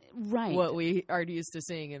what we are used to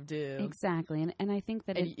seeing him do? Exactly, and I think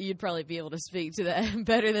that you'd probably be able to speak to that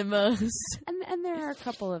better than most. And there are a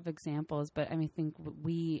couple of examples, but I think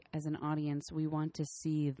we as an audience, we want to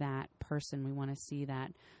see that person. We want to see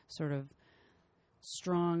that sort of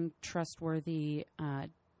strong, trustworthy,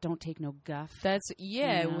 don't take no guff. That's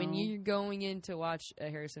when you're going in to watch a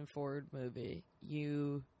Harrison Ford movie,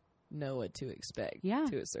 you know what to expect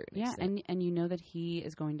to a certain extent. And you know that he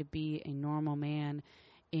is going to be a normal man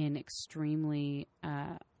in extremely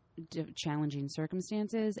challenging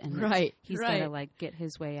circumstances, and he's got to like get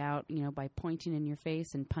his way out, you know, by pointing in your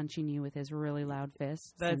face and punching you with his really loud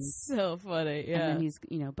fists. That's so funny. Yeah. And then he's,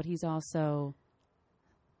 you know, but he's also,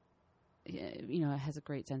 you know, has a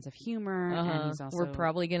great sense of humor. And he's also, we're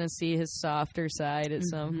probably going to see his softer side at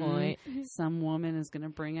some point. Some woman is going to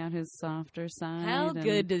bring out his softer side. How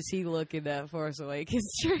good does he look in that Force Awakens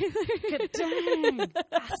trailer? God dang.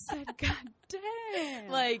 I said, God damn.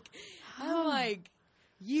 Like, I'm like,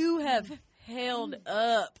 you have held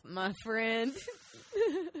up, my friend.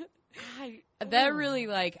 That really,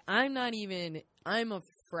 like, I'm a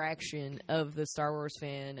fraction of the Star Wars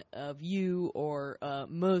fan of you or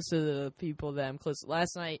most of the people that I'm close to.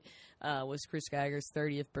 Last night was Chris Geiger's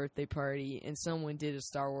 30th birthday party, and someone did a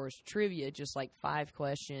Star Wars trivia, just like 5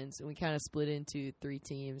 questions, and we kind of split into 3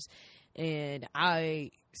 teams. And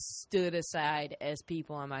I stood aside as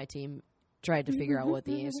people on my team tried to figure out what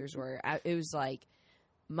the answers were. It was like,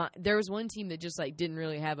 there was one team that just like didn't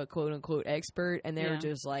really have a quote unquote expert, and they were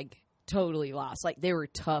just like totally lost. Like, they were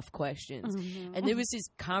tough questions. And there was this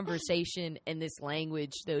conversation and this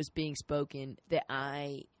language that was being spoken that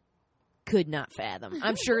I could not fathom.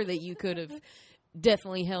 I'm sure that you could have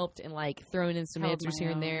definitely helped and like thrown in some answers here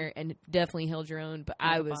and there and definitely held your own, but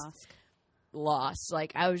I was lost.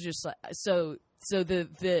 Like, I was just like, so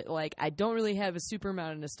the like, I don't really have a super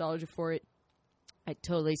amount of nostalgia for it. I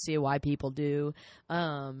totally see why people do,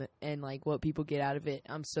 and like what people get out of it.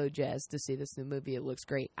 I'm so jazzed to see this new movie. It looks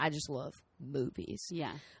great. I just love movies.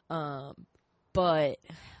 Yeah. But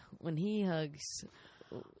when he hugs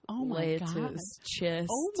Leia to his chest.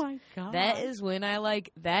 Oh my god. That is when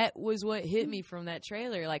that was what hit me from that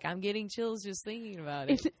trailer. Like, I'm getting chills just thinking about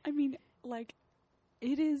it.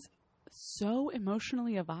 It is so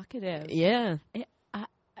emotionally evocative. Yeah.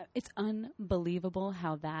 It's unbelievable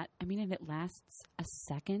how that, and it lasts a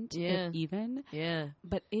second, if even. Yeah.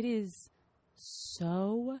 But it is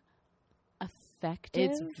so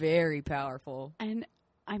effective. It's very powerful. And,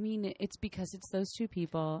 it's because it's those two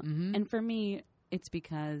people. Mm-hmm. And for me, it's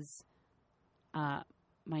because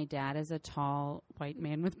my dad is a tall white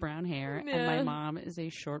man with brown hair, and my mom is a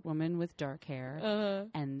short woman with dark hair,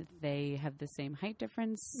 and they have the same height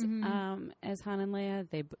difference as Han and Leia.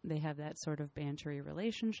 They have that sort of bantery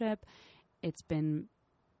relationship.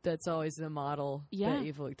 That's always the model that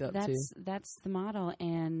you've looked up to. That's the model,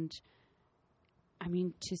 and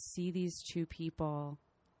to see these two people,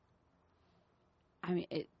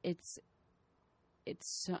 it's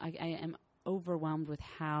so I am overwhelmed with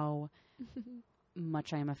how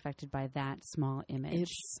much I am affected by that small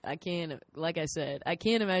image. I can't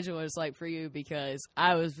imagine what it's like for you, because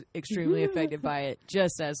I was extremely affected by it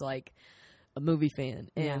just as like a movie fan.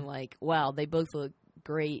 And wow, they both look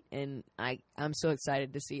great, and I'm so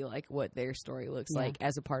excited to see like what their story looks like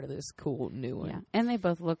as a part of this cool new one. Yeah. And they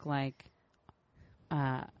both look like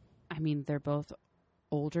they're both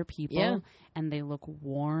older people, and they look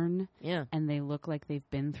worn, and they look like they've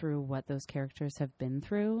been through what those characters have been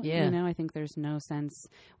through. I think there's no sense,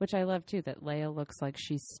 which I love too, that Leia looks like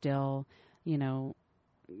she's still,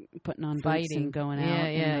 putting on boots and going out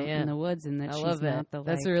in the woods, and that she's not the.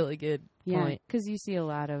 That's a really good point, because you see a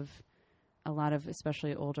lot of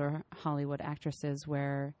especially older Hollywood actresses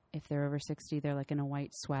where if they're over 60, they're like in a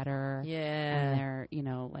white sweater, and they're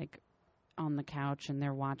like on the couch and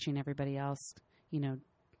they're watching everybody else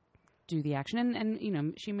do the action.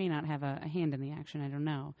 And she may not have a hand in the action. I don't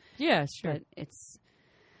know. Yeah, sure. But it's,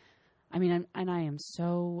 I am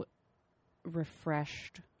so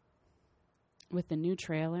refreshed with the new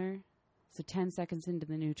trailer. So 10 seconds into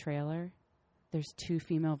the new trailer, there's two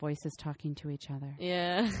female voices talking to each other.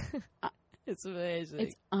 Yeah. It's amazing.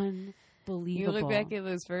 It's unbelievable. You look back at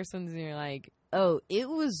those first ones and you're like, oh, it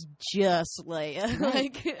was just Leia.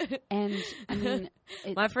 Right. And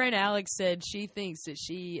my friend Alex said she thinks that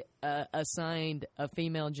she assigned a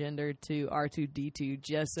female gender to R2-D2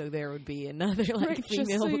 just so there would be another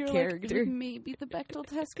female character. Like, maybe the Bechdel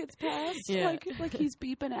test gets passed. Like he's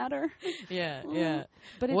beeping at her. Yeah, yeah.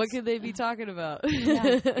 But what could they be talking about?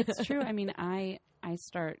 Yeah, it's true. I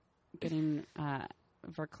start getting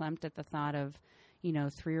verklempt at the thought of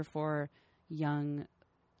 3 or 4 young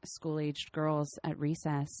school-aged girls at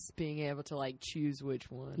recess being able to choose which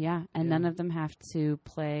one. Yeah, and none of them have to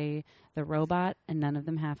play the robot, and none of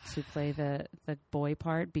them have to play the boy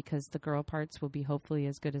part, because the girl parts will be hopefully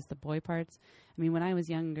as good as the boy parts. When I was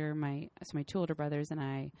younger, my 2 older brothers and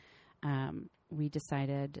I, we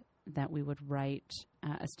decided that we would write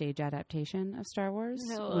a stage adaptation of Star Wars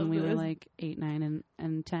when we were 8, 9,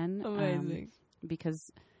 and 10. Amazing. Because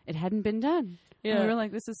it hadn't been done. Yeah. And we were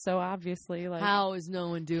like, this is so obviously how is no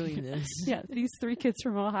one doing this? Yeah, these 3 kids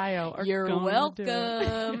from Ohio are You're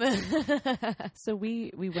welcome. So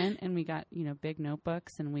we went and we got, big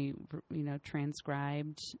notebooks, and we,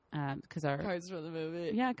 transcribed, because our parts from the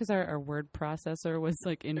movie. Yeah, because our word processor was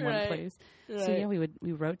in one place. Right. So yeah,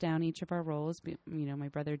 we wrote down each of our roles. My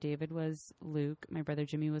brother David was Luke, my brother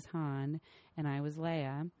Jimmy was Han, and I was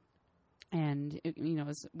Leia. And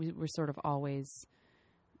we were sort of always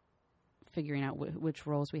figuring out which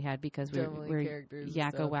roles we had, because we were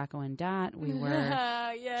Yakko, Wacko, and Dot. We were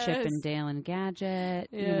yes. Chip and Dale and Gadget.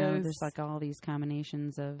 Yes. There's all these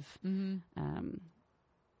combinations of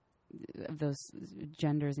those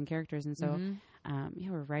genders and characters, and so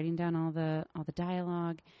we're writing down all the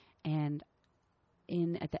dialogue. And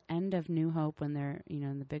at the end of New Hope, when they're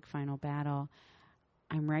in the big final battle,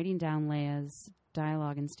 I'm writing down Leia's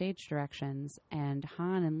dialogue and stage directions, and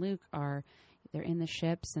Han and Luke they're in the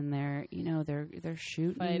ships, and they're they're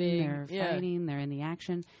shooting, they're fighting, they're in the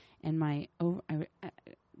action, and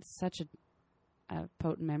such a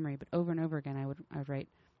potent memory. But over and over again, I would write,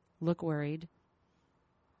 "Look worried,"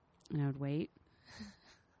 and I would wait,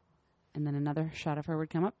 and then another shot of her would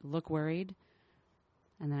come up, "Look worried,"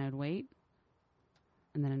 and then I would wait,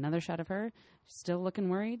 and then another shot of her still looking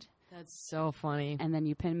worried. That's so funny. And then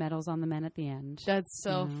you pin medals on the men at the end. That's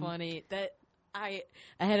so funny. That I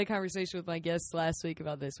had a conversation with my guest last week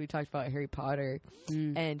about this. We talked about Harry Potter,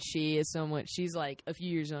 and she is she's a few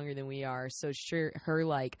years younger than we are. So sure, her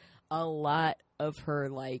a lot of her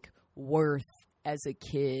worth as a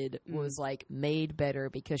kid was like made better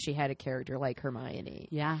because she had a character like Hermione.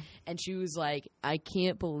 Yeah. And she was like, I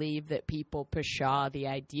can't believe that people pshaw the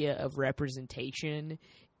idea of representation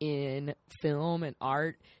in film and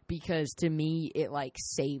art, because to me it like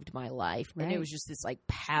saved my life. Right. And it was just this like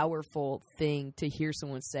powerful thing to hear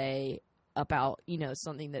someone say about, you know,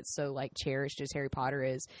 something that's so like cherished as Harry Potter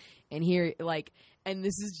is. And here, like, and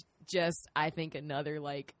this is just, I think, another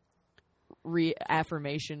like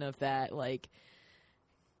reaffirmation of that, like,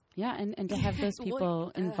 yeah, and to have those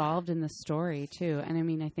people involved in the story too. And I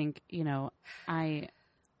mean, I think, you know, I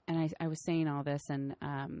was saying all this and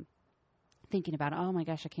thinking about, oh my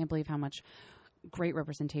gosh, I can't believe how much great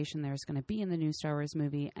representation there's going to be in the new Star Wars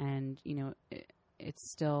movie. And, you know,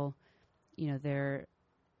 it's still, you know, there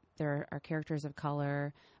are characters of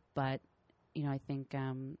color, but, you know, I think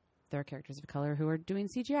there are characters of color who are doing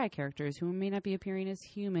CGI characters who may not be appearing as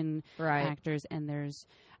human actors. And there's,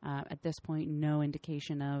 at this point, no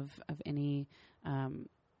indication of any,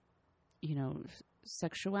 you know,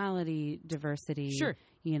 sexuality, diversity,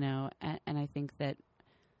 you know, and I think that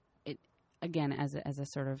it, again, as a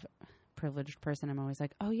sort of privileged person, I'm always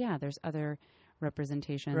like, oh yeah, there's other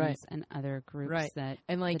representations and other groups that,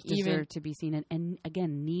 and like, that deserve to be seen and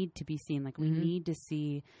again, need to be seen. Like we need to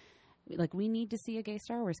see, like we need to see a gay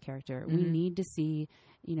Star Wars character. We need to see,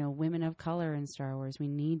 you know, women of color in Star Wars. We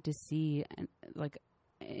need to see, like,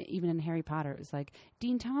 even in Harry Potter, it was like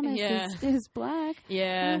Dean Thomas is black.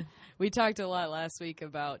 Yeah. We talked a lot last week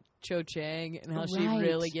about Cho Chang and how she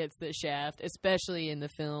really gets the shaft, especially in the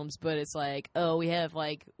films. But it's like, oh, we have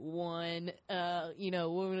like one, you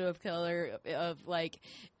know, woman of color of like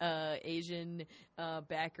Asian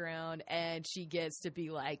background, and she gets to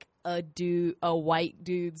be like a white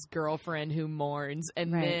dude's girlfriend who mourns,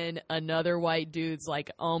 and then another white dude's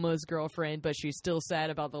like almost girlfriend, but she's still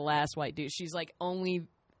sad about the last white dude. She's like only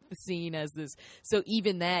seen as this, so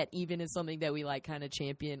even is something that we like kind of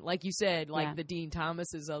champion, like you said, like the Dean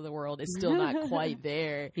Thomases of the world is still not quite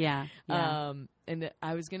there. And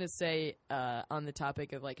I was gonna say on the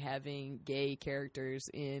topic of like having gay characters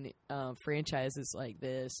in franchises like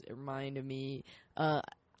this, it reminded me,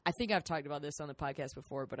 I think I've talked about this on the podcast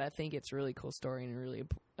before, but I think it's a really cool story and really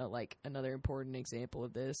like another important example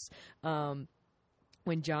of this.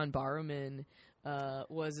 When John Barrowman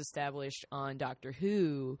was established on Doctor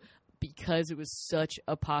Who, because it was such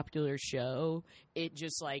a popular show, it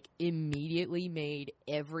just like immediately made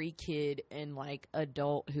every kid and like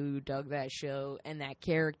adult who dug that show and that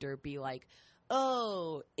character be like,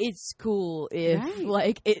 oh, it's cool if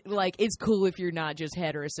it's cool if you're not just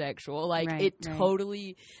heterosexual. Like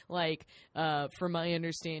totally like from my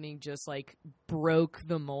understanding just like broke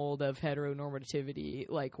the mold of heteronormativity,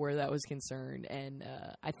 like where that was concerned. And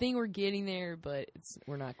I think we're getting there, but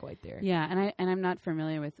we're not quite there. Yeah, and I'm not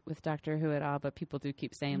familiar with Doctor Who at all, but people do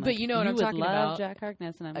keep saying like, but you know what I'm talking about, Jack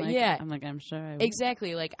Harkness, and I'm like, I'm sure I would.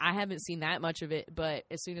 Exactly. Like I haven't seen that much of it, but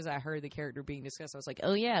as soon as I heard the character being discussed, I was like,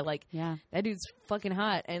 oh yeah, like that dude's fucking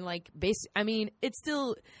hot. And like I mean, it's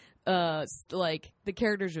still like the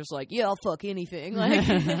character's just like, yeah, I'll fuck anything. Like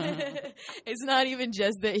it's not even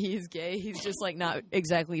just that he's gay, he's just like not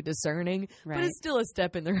exactly discerning, but it's still a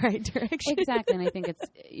step in the right direction. Exactly. And I think it's,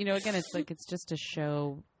 you know, again, it's like it's just to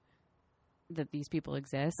show that these people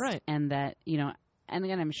exist, and that, you know, and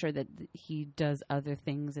again, I'm sure that he does other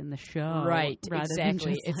things in the show. Right,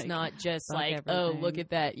 exactly. It's not just like everything. Oh, look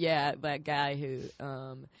at that. Yeah, that guy who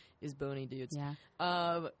is boning dudes. Yeah.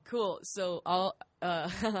 Cool. So I'll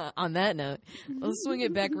on that note, let's swing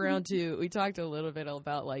it back around to, we talked a little bit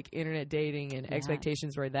about like internet dating and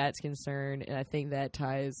expectations where that's concerned, and I think that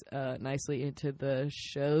ties nicely into the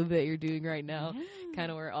show that you're doing right now,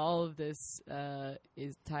 kind of where all of this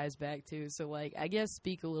ties back to. So like, I guess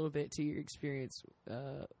speak a little bit to your experience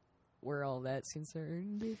where all that's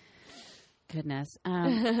concerned. Goodness.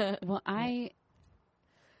 Well, I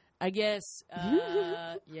guess,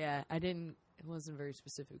 it wasn't a very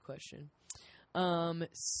specific question.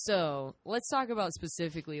 So let's talk about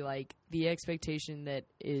specifically like the expectation that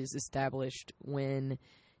is established when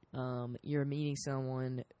you're meeting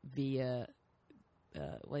someone via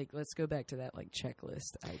like, let's go back to that like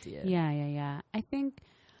checklist idea. Yeah. I think,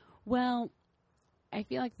 well, I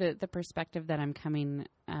feel like the perspective that I'm coming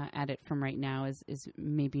at it from right now is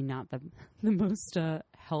maybe not the most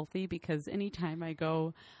healthy, because anytime I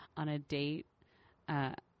go on a date,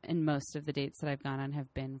 and most of the dates that I've gone on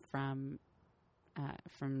have been from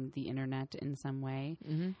the internet in some way.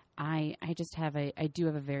 I just have I do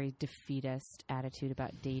have a very defeatist attitude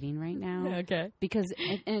about dating right now. Okay. Because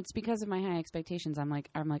and it's because of my high expectations. I'm like,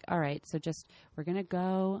 all right, so just we're gonna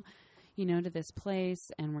go, to this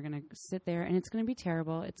place, and we're going to sit there, and it's going to be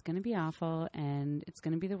terrible. It's going to be awful, and it's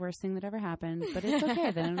going to be the worst thing that ever happened, but it's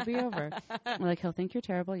okay. Then it'll be over. Like, he'll think you're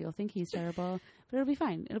terrible. You'll think he's terrible, but it'll be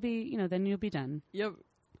fine. It'll be, then you'll be done. Yep.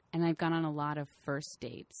 And I've gone on a lot of first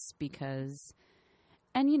dates because,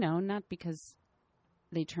 and, not because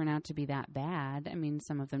they turn out to be that bad. I mean,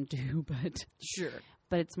 some of them do, but. Sure.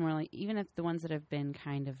 But it's more like, even if the ones that have been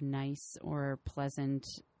kind of nice or pleasant,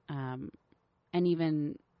 and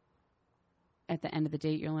even at the end of the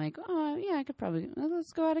date, you're like, oh, yeah, I could probably,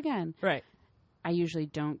 let's go out again. Right. I usually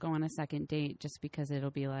don't go on a second date just because it'll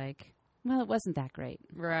be like, well, it wasn't that great.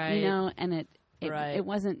 Right. And it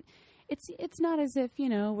wasn't, it's not as if,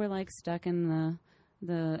 we're like stuck in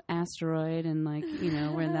the asteroid and like,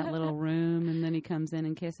 we're in that little room and then he comes in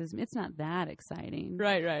and kisses me. It's not that exciting.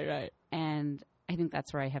 Right. And I think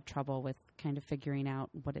that's where I have trouble with kind of figuring out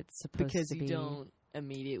what it's supposed to be. Because you don't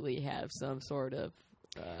immediately have some sort of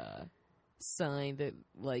sign that,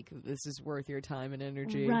 like, this is worth your time and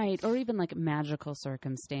energy. Right. Or even, like, magical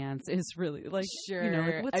circumstance is really, like,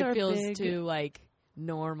 sure. What's our feels big... too, like,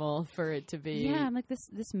 normal for it to be. Yeah, I'm like,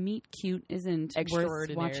 this meet cute isn't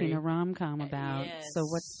worth watching a rom-com about. Yes. So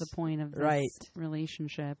what's the point of this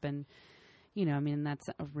relationship? And, that's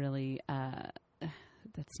a really,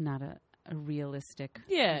 that's not a realistic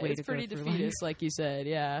way to go through life. It's pretty defeatist, like you said,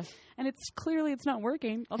 yeah. And it's not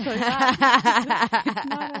working. I'll tell you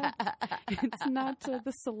that. It's not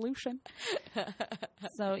the solution.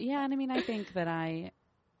 So, yeah, and I mean, I think that I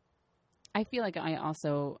feel like I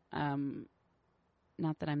also,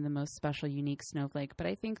 not that I'm the most special, unique snowflake, but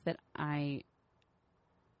I think that I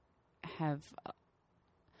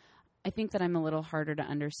think that I'm a little harder to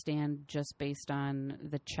understand just based on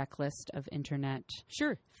the checklist of internet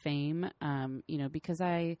fame, because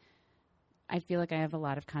I feel like I have a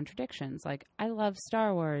lot of contradictions. Like, I love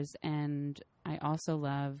Star Wars, and I also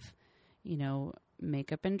love,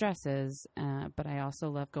 makeup and dresses, but I also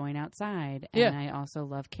love going outside, and I also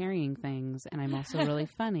love carrying things, and I'm also really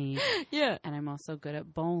funny, and I'm also good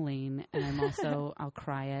at bowling, and I'm also, I'll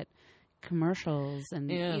cry at commercials, and,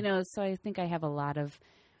 so I think I have a lot of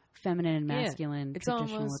feminine and masculine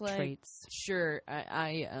traditional traits. Sure.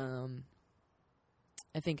 I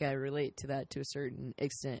think I relate to that to a certain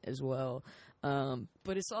extent as well.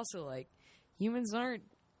 But it's also like humans aren't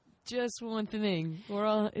just one thing.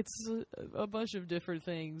 It's a bunch of different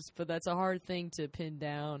things, but that's a hard thing to pin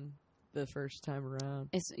down the first time around.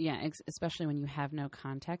 Especially when you have no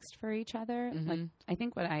context for each other. Mm-hmm. Like, I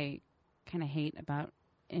think what I kind of hate about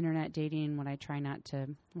internet dating, what I try not to,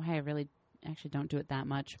 why I really actually don't do it that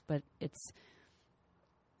much, but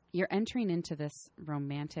you're entering into this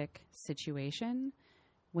romantic situation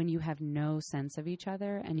when you have no sense of each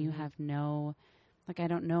other, and you have no, like, I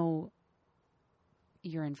don't know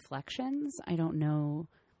your inflections. I don't know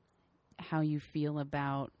how you feel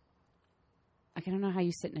about, like, I don't know how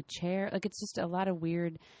you sit in a chair. Like, it's just a lot of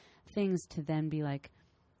weird things to then be like,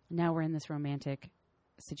 now we're in this romantic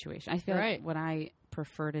situation. I feel like what I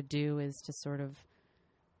prefer to do is to sort of,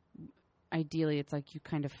 ideally, it's like you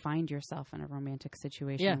kind of find yourself in a romantic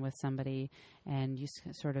situation with somebody, and you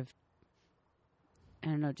sort of, I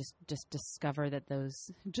don't know, just discover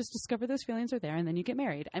those feelings are there, and then you get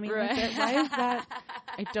married. I mean, why is that?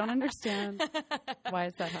 I don't understand. Why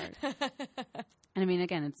is that hard? And I mean,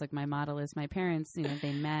 again, it's like my model is my parents,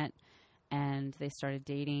 they met and they started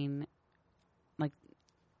dating, like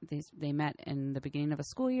they met in the beginning of a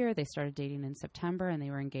school year. They started dating in September, and they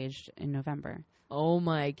were engaged in November. Oh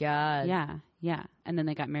my God. Yeah. And then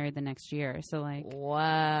they got married the next year. So, like,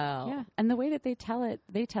 wow. Yeah. And the way that they tell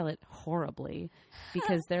it horribly,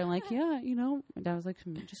 because they're like, my dad was like,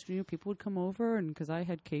 just, people would come over, and because I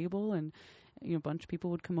had cable, and, a bunch of people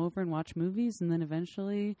would come over and watch movies, and then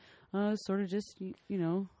eventually, sort of just,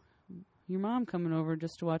 your mom coming over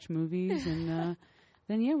just to watch movies. And,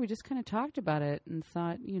 then, we just kind of talked about it and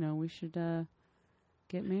thought, we should,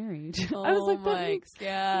 get married. Oh, I was like, that makes gosh.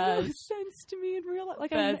 no sense to me in real life.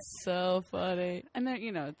 Like, that's so funny. And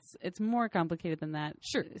then, it's more complicated than that.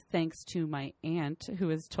 Sure. Thanks to my aunt, who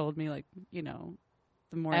has told me, like, the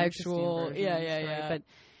more actual, interesting version of the story.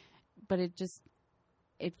 But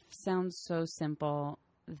it sounds so simple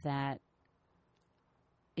that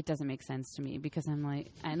it doesn't make sense to me, because I'm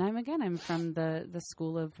like, and I'm from the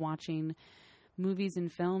school of watching movies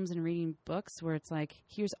and films and reading books where it's like,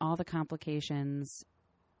 here's all the complications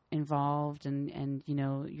involved, and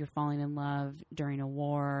you're falling in love during a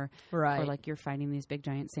war, right? Or like you're fighting these big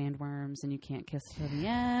giant sandworms and you can't kiss till the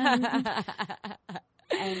end.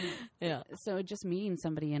 And so just meeting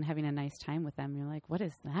somebody and having a nice time with them, you're like, what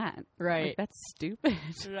is that? Right. Like, that's stupid.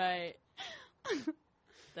 Right.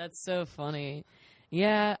 That's so funny.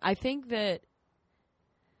 Yeah, I think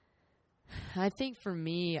for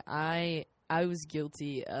me, I was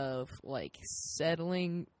guilty of, like,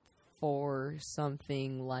 settling for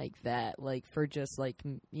something like that, like, for just, like,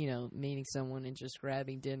 you know, meeting someone and just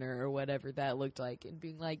grabbing dinner or whatever that looked like, and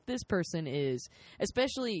being like, this person is,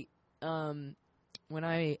 especially when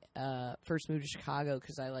I first moved to Chicago,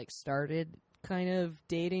 because I, like, started kind of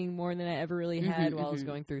dating more than I ever really had while I was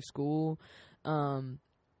going through school. And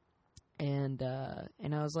I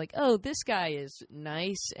was like, oh, this guy is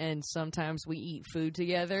nice, and sometimes we eat food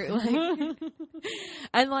together. Like,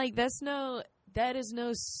 and, like, that is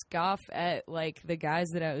no scoff at, like, the guys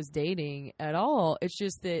that I was dating at all. It's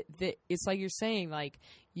just that it's like you're saying, like,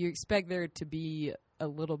 you expect there to be a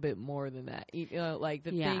little bit more than that. You know, like,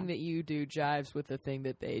 the thing that you do jives with the thing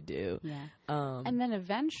that they do. Yeah. And then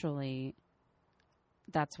eventually,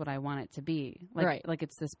 that's what I want it to be. Like, right. Like,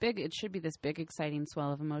 it should be this big, exciting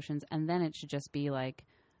swell of emotions, and then it should just be, like,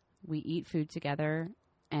 we eat food together,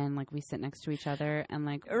 and, like, we sit next to each other, and,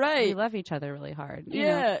 like, we love each other really hard. You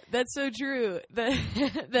know? That's so true.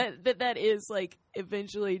 That is, like,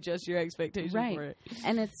 eventually just your expectation for it.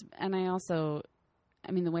 And I also,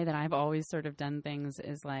 I mean, the way that I've always sort of done things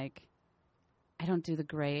is, like, I don't do the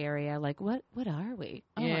gray area. Like, what are we?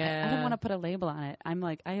 Oh, I don't want to put a label on it. I'm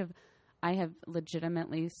like, I have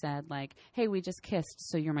legitimately said, like, hey, we just kissed,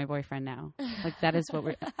 so you're my boyfriend now. Like, that is what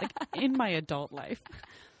we're, like, in my adult life.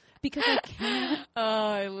 Because I can't.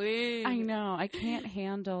 Oh, Eileen. I know. I can't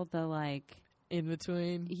handle the, like, in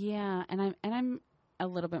between. Yeah. And I'm a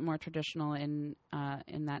little bit more traditional in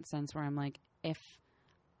that sense, where I'm like, if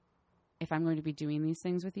I'm going to be doing these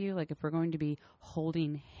things with you, like, if we're going to be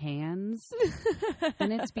holding hands,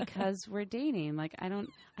 then it's because we're dating. Like, I don't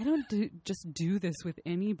just do this with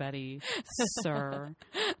anybody, sir.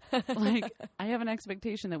 Like, I have an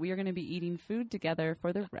expectation that we are going to be eating food together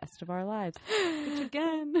for the rest of our lives. Which,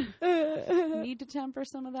 again, need to temper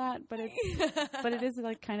some of that, but it is,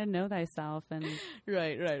 like, kind of know thyself. And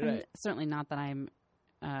Right. Certainly not that I'm,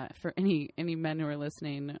 for any men who are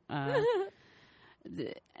listening,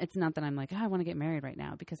 it's not that I'm like, oh, I want to get married right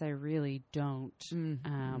now, because I really don't.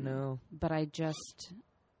 No. But I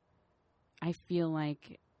feel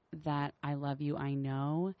like that I love you, I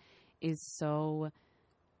know, is so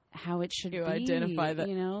how it should be. You identify that,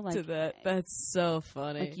 you know, like, to that. That's so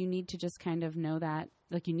funny. Like, you need to just kind of know that.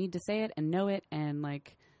 Like, you need to say it and know it, and,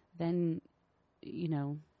 like, then, you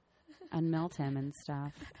know, unmelt him and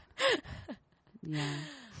stuff. Yeah.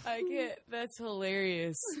 I get, that's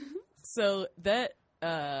hilarious. So that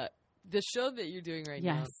the show that you're doing right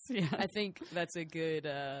now, I think that's a good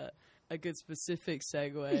specific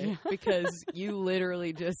segue, because you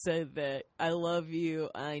literally just said that I love you,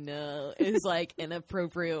 I know, is, like, an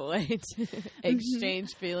appropriate way to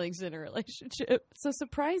exchange feelings in a relationship. So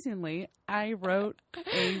surprisingly, I wrote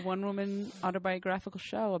a one-woman autobiographical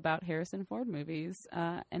show about Harrison Ford movies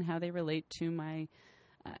and how they relate to my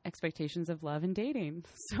expectations of love and dating.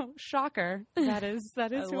 So, shocker. That is I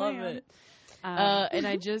who love I am. it. And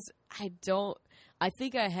I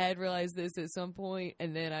think I had realized this at some point,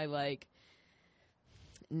 and then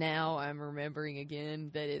now I'm remembering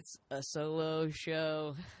again that it's a solo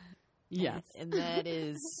show. Yes. And that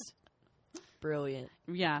is brilliant.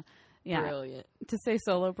 Yeah. Brilliant. To say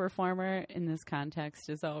solo performer in this context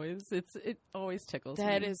is always, it always tickles me.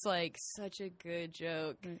 That is, like, such a good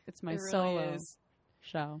joke. It's my really solo is.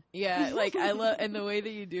 Show. Yeah, like, I love, and the way that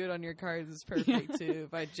you do it on your cards is perfect too,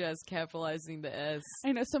 by just capitalizing the S.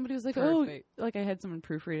 I know somebody was like, Perfect. oh, like, I had someone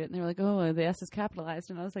proofread it, and they were like, oh, the S is capitalized,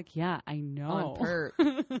 and I was like, yeah, I know. On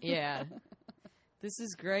perp. Yeah. This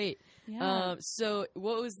is great. Yeah. So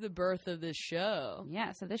what was the birth of this show?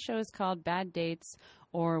 Yeah, so this show is called Bad Dates,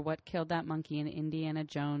 or What Killed That Monkey in Indiana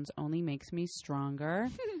Jones Only Makes Me Stronger.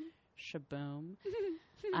 Shaboom.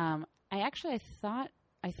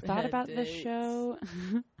 I thought Bad about dates. this show.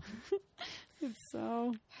 It's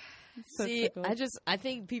so See, tickle. I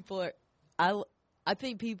think people are, I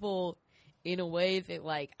think people, in a way that,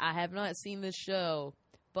 like, I have not seen this show,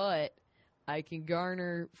 but I can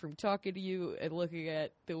garner from talking to you and looking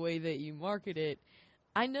at the way that you market it,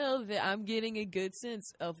 I know that I'm getting a good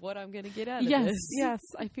sense of what I'm going to get out of this. Yes,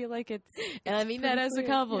 I feel like it's and I mean that as a clear.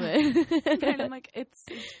 compliment. Yeah. Kind of like, it's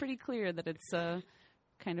pretty clear that it's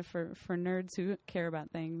kind of for nerds who care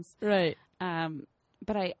about things. Right.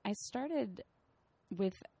 But I started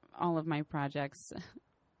with all of my projects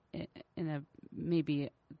in a maybe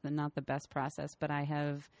not the best process, but I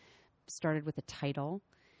have started with a title.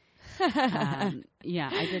 I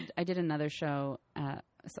did another show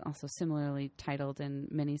also similarly titled in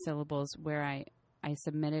many syllables, where I I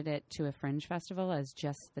submitted it to a Fringe festival as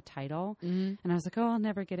just the title. And I was like, oh, I'll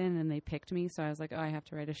never get in. And they picked me. So I was like, oh, I have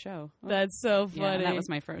to write a show. Oh. That's so funny. Yeah, that was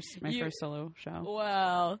my first solo show.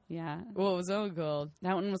 Wow. Yeah. What was that one called?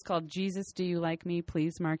 That one was called Jesus, Do You Like Me?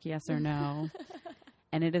 Please mark yes or no.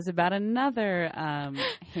 And it is about another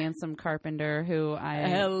handsome carpenter who I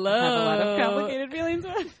have a lot of complicated feelings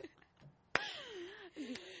with.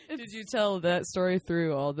 Did you tell that story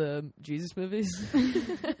through all the Jesus movies?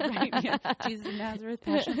 Right, yeah. Jesus of Nazareth,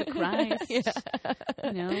 Passion of the Christ.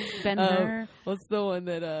 You know, Ben-Hur. What's the one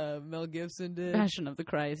that Mel Gibson did? Passion of the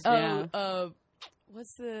Christ, yeah.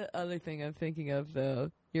 What's the other thing I'm thinking of,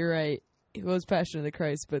 though? You're right. It was Passion of the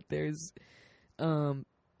Christ, but there's...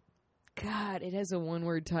 God, it has a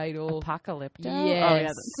one-word title. Apocalypto? Yes. Oh, yeah.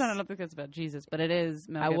 It's not, I don't think it's about Jesus, but it is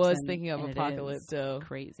Mel Gibson. I was thinking of Apocalypto.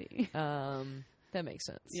 Crazy. That makes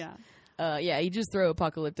sense. Yeah. Yeah, you just throw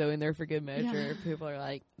Apocalypto in there for good measure. Yeah. People are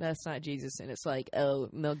like, that's not Jesus. And it's like, oh,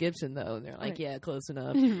 Mel Gibson, though. And they're like, yeah, close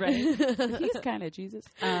enough. Right. He's kind of Jesus.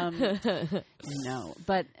 No.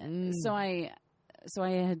 But so I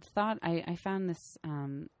had thought, I found this,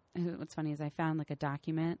 what's funny is I found like a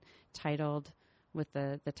document titled with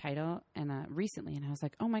the title and recently, and I was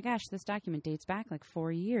like, oh my gosh, this document dates back like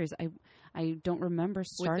 4 years. I don't remember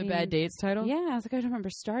starting with the Bad Dates title. Yeah, I was like, I don't remember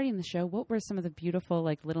starting the show. What were some of the beautiful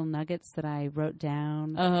like little nuggets that I wrote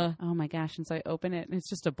down? Oh my gosh! And so I open it, and it's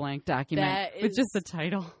just a blank document with just the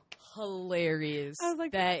title. Hilarious. I was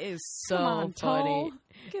like, that is so funny. Tull,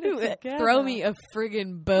 get it together. Throw me a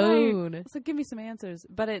friggin' bone. Right. So give me some answers.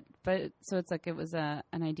 But so it's like it was an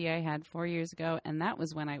idea I had 4 years ago, and that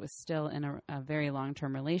was when I was still in a very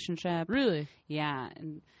long-term relationship. Really? Yeah,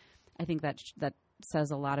 and I think that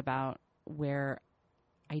says a lot about where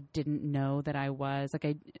I didn't know that I was. Like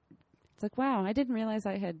it's like, wow, I didn't realize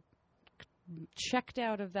I had checked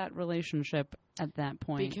out of that relationship at that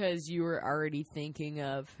point. Because you were already thinking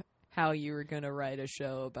of how you were going to write a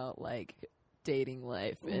show about like dating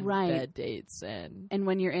life and bad dates. And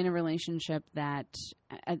when you're in a relationship that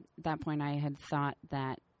at that point I had thought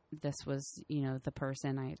that this was, you know, the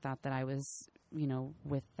person. I thought that I was, you know,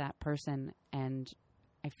 with that person. And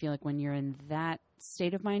I feel like when you're in that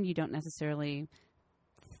state of mind, you don't necessarily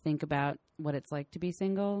think about what it's like to be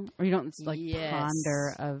single, or you don't like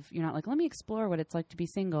ponder of, you're not like, let me explore what it's like to be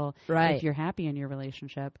single. Right. If you're happy in your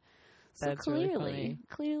relationship. So That's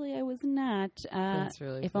clearly I was not. That's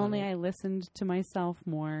really if funny. only I listened to myself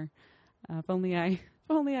more. If only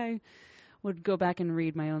I would go back and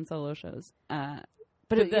read my own solo shows.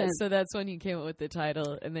 So that's when you came up with the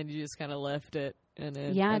title, and then you just kind of left it. And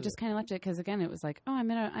I just kind of left it because again, it was like, oh,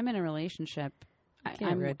 I'm in a relationship.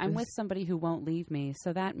 I'm with somebody who won't leave me,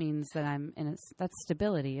 so that means that I'm in that's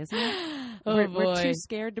stability, isn't it? We're too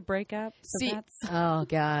scared to break up. So oh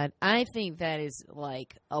God, I think that is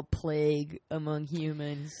like a plague among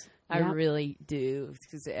humans. I really do,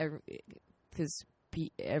 because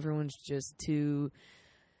everyone's just too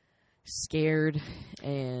scared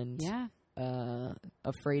and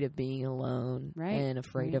afraid of being alone, and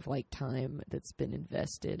afraid of like time that's been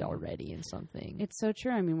invested already in something. It's so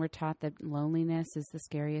true. I mean, we're taught that loneliness is the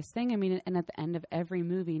scariest thing. I mean, and at the end of every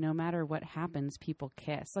movie, no matter what happens, people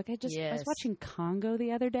kiss. Like I was watching Congo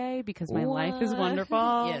the other day because my life is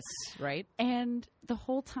wonderful. Yes, right. And the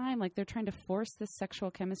whole time, like they're trying to force this sexual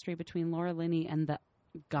chemistry between Laura Linney and the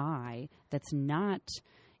guy that's not,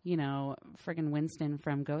 you know, friggin' Winston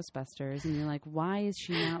from Ghostbusters. And you're like, why is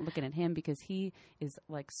she not looking at him? Because he is,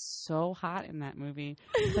 like, so hot in that movie.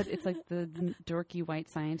 But it's like the dorky white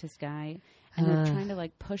scientist guy. And they're trying to,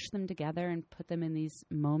 like, push them together and put them in these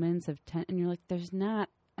moments of and you're like, there's not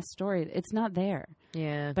a story. It's not there.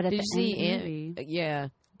 Yeah. But at the end of the movie...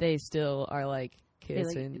 they still are, like,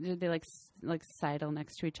 kissing. They sidle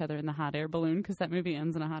next to each other in the hot air balloon, because that movie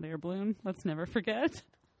ends in a hot air balloon. Let's never forget.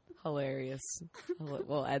 Hilarious.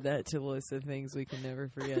 We'll add that to the list of things we can never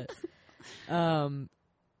forget.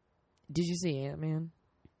 Did you see Ant-Man?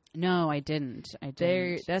 No, I didn't.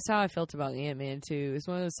 That's how I felt about Ant-Man, too. It's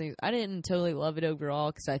one of those things. I didn't totally love it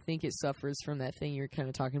overall, because I think it suffers from that thing you were kind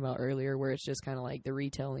of talking about earlier, where it's just kind of like the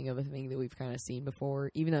retelling of a thing that we've kind of seen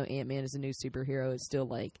before. Even though Ant-Man is a new superhero, it's still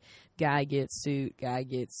like guy gets suit, guy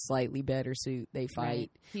gets slightly better suit, they fight.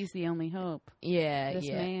 Right. He's the only hope. Yeah, this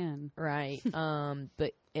man. Right.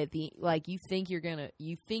 But at the you think you're gonna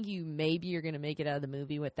make it out of the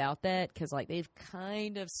movie without that, because like they've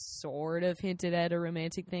kind of sort of hinted at a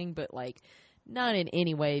romantic thing, but like not in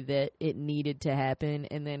any way that it needed to happen.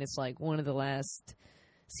 And then it's like one of the last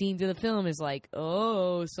scenes of the film is like,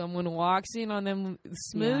 oh, someone walks in on them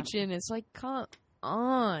smooching. It's like, come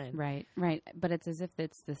on. Right. But it's as if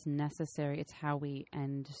it's this necessary, it's how we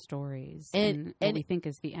end stories. And what we think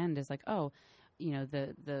is the end is like, oh,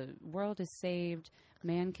 the world is saved,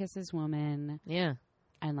 man kisses woman. Yeah.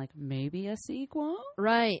 And, like, maybe a sequel?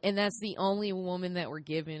 Right, and that's the only woman that we're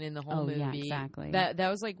given in the whole movie. Yeah, exactly. That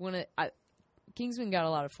was, like, Kingsman got a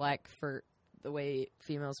lot of flack for the way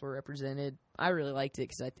females were represented. I really liked it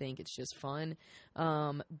because I think it's just fun.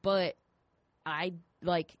 But I,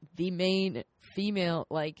 like, the main female,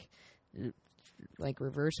 like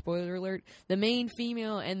reverse spoiler alert, the main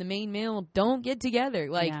female and the main male don't get together.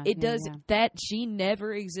 Like, that she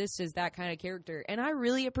never exists as that kind of character. And I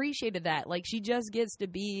really appreciated that. Like, she just gets to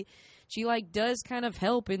be, she, like, does kind of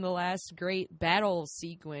help in the last great battle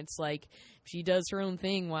sequence. Like, she does her own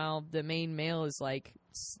thing while the main male is, like,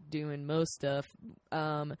 doing most stuff.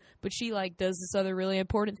 But she, like, does this other really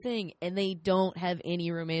important thing, and they don't have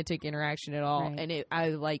any romantic interaction at all. Right. And I,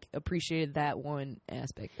 like, appreciated that one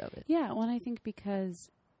aspect of it. Yeah, well, I think because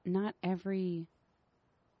not every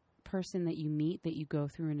person that you meet that you go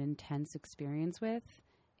through an intense experience with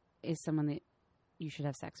is someone that you should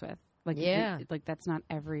have sex with. Like, yeah. Like, that's not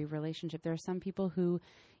every relationship. There are some people who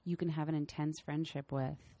you can have an intense friendship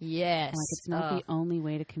with. Yes. And, like, it's not the only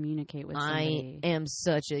way to communicate with somebody. I am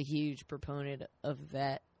such a huge proponent of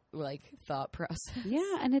that, like, thought process.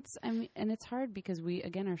 Yeah, and it's hard because we,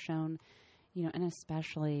 again, are shown, and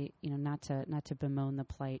especially, not to bemoan the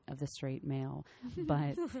plight of the straight male,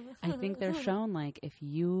 but I think they're shown, like, if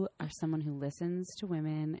you are someone who listens to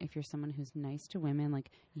women, if you're someone who's nice to women, like,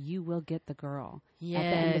 you will get the girl. Yes. At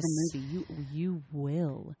the end of the movie, you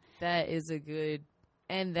will. That is a good,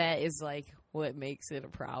 and that is, like, what makes it a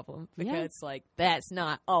problem, because, like, that's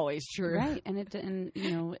not always true. Right, and it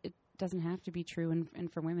doesn't have to be true,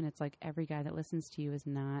 and for women, it's like every guy that listens to you is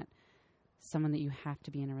not someone that you have to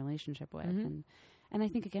be in a relationship with. Mm-hmm. And I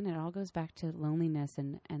think, again, it all goes back to loneliness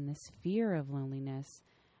and this fear of loneliness.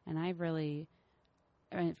 And I've really,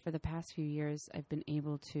 for the past few years, I've been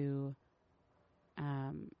able to,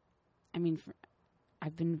 I've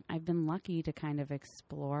been lucky to kind of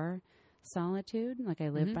explore solitude. Like, I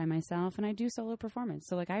live by myself and I do solo performance.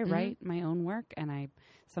 So, like, I write my own work and I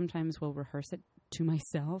sometimes will rehearse it to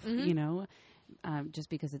myself, just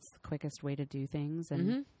because it's the quickest way to do things.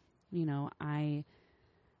 And, I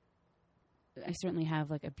certainly have,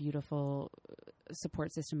 like, a beautiful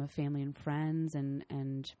support system of family and friends,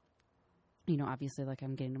 and obviously, like,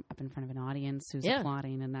 I'm getting up in front of an audience who's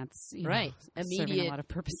applauding, and that's right. Serving a lot of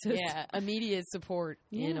purposes. Yeah, immediate support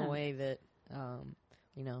in a way that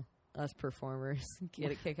us performers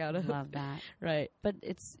get a kick out of. Love that. Right, but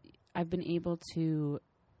I've been able to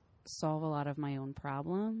solve a lot of my own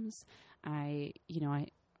problems. I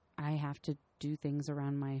have to do things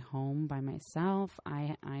around my home by myself.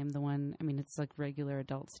 I'm the one, it's like regular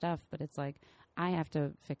adult stuff, but it's like, I have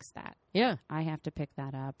to fix that. Yeah. I have to pick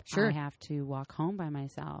that up. Sure. I have to walk home by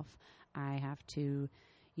myself. I have to,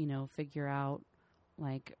 figure out,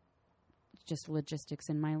 like, just logistics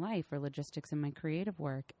in my life or logistics in my creative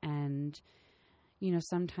work. And,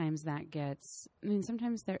 sometimes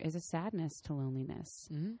sometimes there is a sadness to loneliness.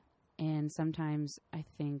 Mm-hmm. And sometimes I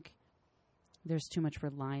think there's too much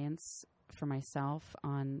reliance for myself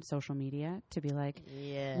on social media to be like,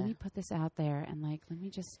 let me put this out there and, like, let me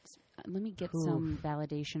get some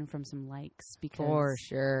validation from some likes, because for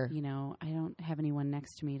sure, I don't have anyone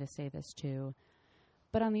next to me to say this to.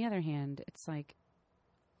 But on the other hand, it's like,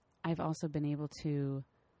 I've also been able to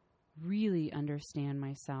really understand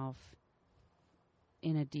myself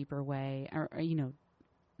in a deeper way, or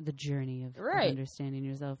the journey of understanding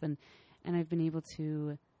yourself. And I've been able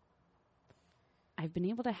to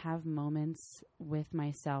have moments with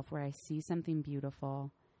myself where I see something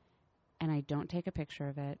beautiful and I don't take a picture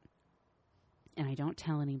of it and I don't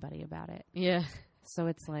tell anybody about it. Yeah. So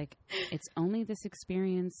it's like, it's only this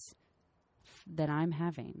experience that I'm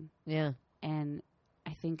having. Yeah. And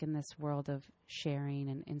I think in this world of sharing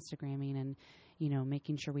and Instagramming and,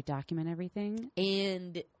 making sure we document everything.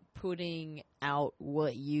 And putting out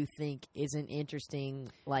what you think is an interesting,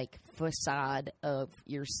 like, facade of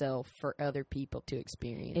yourself for other people to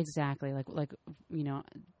experience. Exactly. Like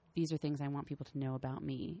these are things I want people to know about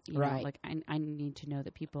me. You right. know, like, I need to know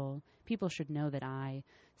that people should know that I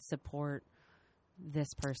support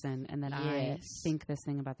this person and that I think this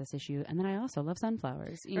thing about this issue, and then I also love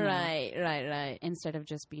sunflowers. Right. Instead of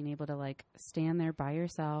just being able to, like, stand there by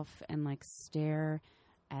yourself and, like, stare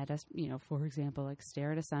at for example, like,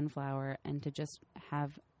 stare at a sunflower and to just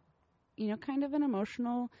have, kind of an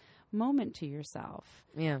emotional moment to yourself.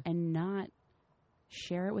 Yeah. And not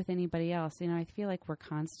share it with anybody else. I feel like we're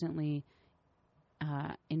constantly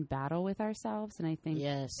in battle with ourselves, and I think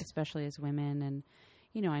especially as women, and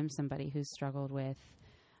I'm somebody who's struggled with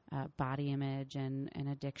body image and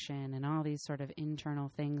addiction and all these sort of internal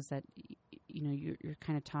things that you're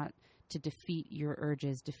kind of taught to defeat your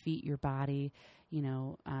urges, defeat your body,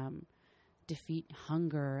 defeat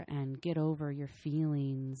hunger and get over your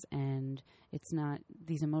feelings. And it's not,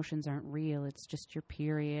 these emotions aren't real. It's just your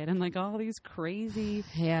period and like all these crazy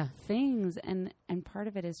things. And part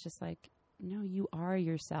of it is just like, no, you are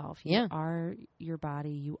yourself. You are your body.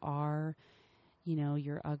 You are,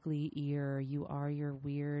 your ugly ear. You are your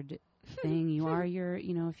weird thing. You are your,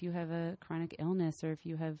 if you have a chronic illness or if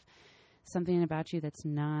you have something about you that's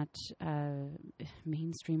not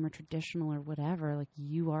mainstream or traditional or whatever, like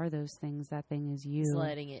you are those things. That thing is you. It's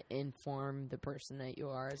letting it inform the person that you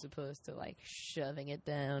are as opposed to like shoving it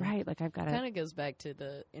down. Right. Like I've got kind of goes back to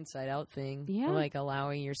the inside out thing. Yeah. Like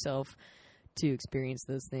allowing yourself to experience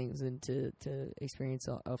those things and to experience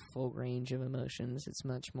a full range of emotions. It's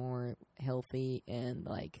much more healthy and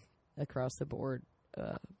like across the board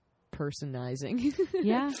personizing.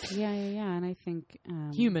 Yeah. And I think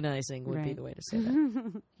humanizing would be the way to say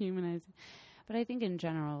that. Humanizing. But I think in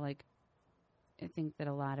general, like, I think that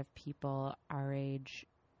a lot of people our age,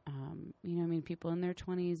 people in their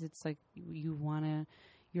 20s, it's like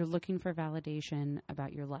you're looking for validation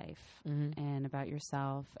about your life and about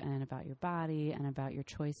yourself and about your body and about your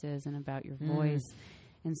choices and about your voice.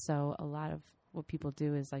 And so a lot of what people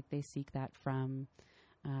do is like they seek that from,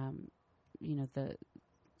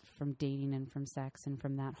 from dating and from sex and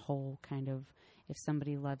from that whole kind of, if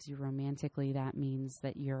somebody loves you romantically, that means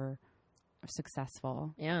that you're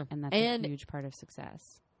successful. Yeah. And that's a huge part of success.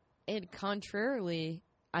 And contrarily,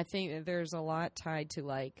 I think that there's a lot tied to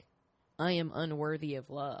like, I am unworthy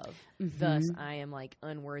of love. Thus, I am like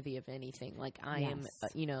unworthy of anything. Like I am,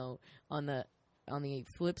 on the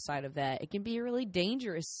flip side of that, it can be really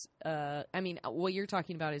dangerous. What you're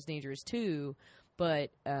talking about is dangerous too,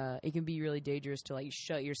 but it can be really dangerous to like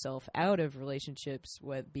shut yourself out of relationships,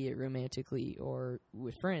 be it romantically or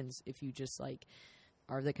with friends, if you just like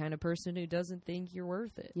are the kind of person who doesn't think you're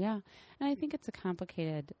worth it. Yeah. And I think it's a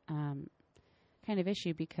complicated kind of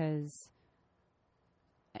issue because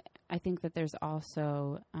I think that there's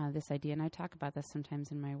also this idea, and I talk about this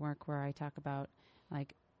sometimes in my work, where I talk about,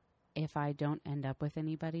 like, if I don't end up with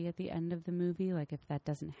anybody at the end of the movie, like, if that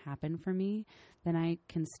doesn't happen for me, then I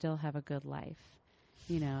can still have a good life,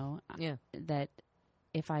 that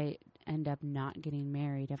if I end up not getting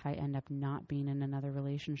married, if I end up not being in another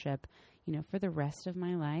relationship, for the rest of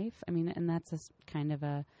my life, and that's kind of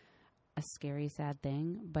a scary, sad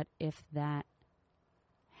thing, but if that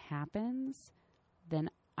happens, then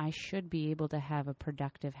I should be able to have a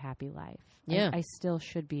productive, happy life. Yeah. I still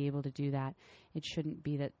should be able to do that. It shouldn't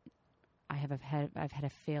be that I've had a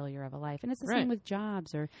failure of a life. And it's the same with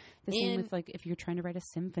jobs, or the same with like if you're trying to write a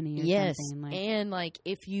symphony or something. Like, and like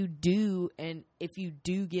if you do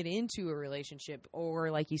get into a relationship, or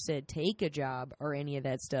like you said, take a job or any of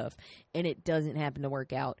that stuff, and it doesn't happen to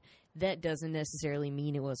work out, that doesn't necessarily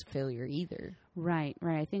mean it was a failure either. Right.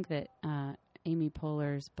 I think that Amy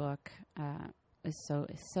Poehler's book is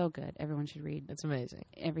so good. Everyone should read. It's amazing.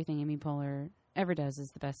 Everything Amy Poehler ever does is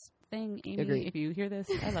the best thing. Amy, Agreed. If you hear this,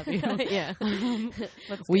 I love you. Yeah.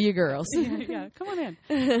 We you girls. Yeah, come on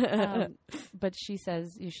in. But she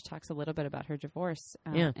says, she talks a little bit about her divorce.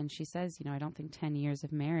 And she says, I don't think 10 years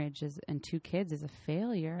of marriage and 2 kids is a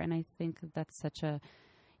failure. And I think that's such a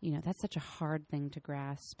hard thing to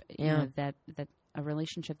grasp. That a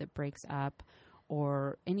relationship that breaks up,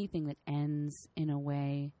 or anything that ends in a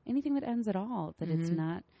way, anything that ends at all, that it's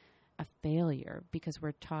not a failure, because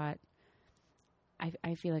we're taught,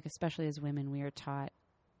 I feel like especially as women, we are taught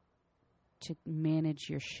to manage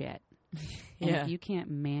your shit. And if you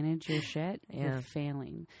can't manage your shit, you're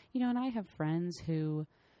failing. And I have friends who,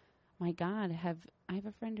 my God, I have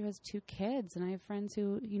a friend who has 2 kids, and I have friends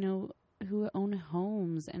who, who own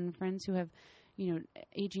homes, and friends who have,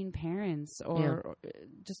 aging parents, or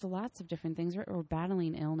just lots of different things, or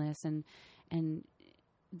battling illness, and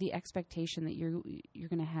the expectation that you're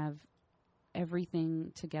going to have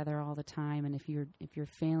everything together all the time, and if you're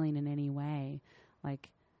failing in any way, like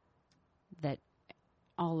that,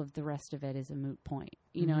 all of the rest of it is a moot point.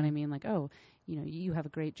 You know what I mean? Like, you have a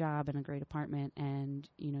great job and a great apartment, and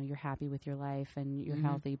you're happy with your life and you're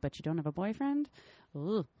healthy, but you don't have a boyfriend.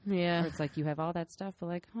 Ooh. Yeah. Or it's like you have all that stuff, but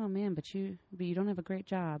like, oh man, but you don't have a great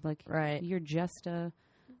job. Like, right. You're just a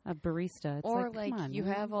barista. It's or like you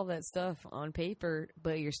have all that stuff on paper,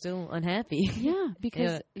 but you're still unhappy. Yeah,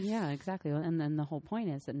 because exactly. And then the whole point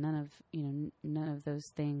is that none of those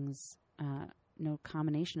things, no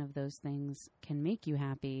combination of those things can make you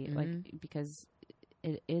happy. Like, because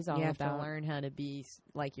it is all about, you have to learn how to be,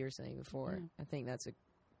 like you were saying before. Yeah. I think that's a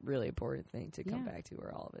really important thing to come back to,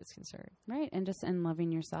 where all of it's concerned. Right. And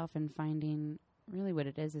loving yourself and finding really what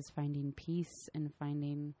it is finding peace and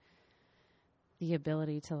finding the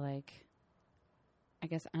ability to, like, I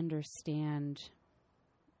guess, understand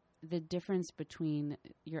the difference between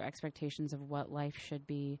your expectations of what life should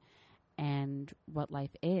be and what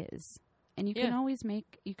life is. And you can always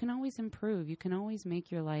improve. You can always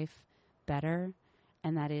make your life better.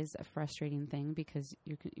 And that is a frustrating thing because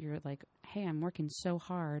you're like, hey, I'm working so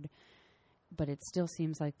hard, but it still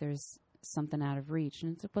seems like there's something out of reach.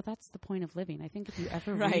 And it's like, well, that's the point of living. I think if you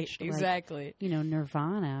ever reached, exactly, like, you know,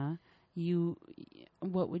 nirvana,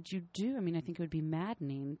 what would you do? I mean, I think it would be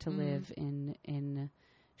maddening to live in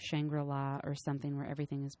Shangri-La or something where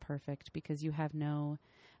everything is perfect because you have no,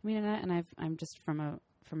 I mean, I'm just from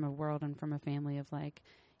a world and from a family of, like,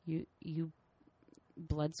 you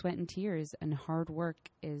blood, sweat, and tears and hard work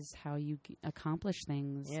is how you accomplish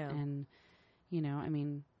things. Yeah. And, you know, I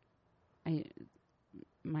mean,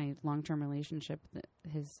 my long-term relationship,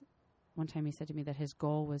 one time he said to me that his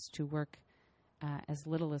goal was to work as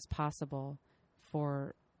little as possible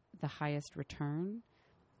for the highest return.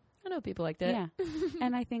 I know people like that. Yeah.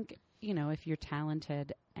 And I think, you know, if you're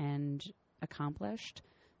talented and accomplished,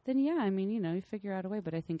 then yeah, I mean, you know, you figure out a way.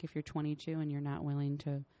 But I think if you're 22 and you're not willing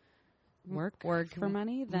to work for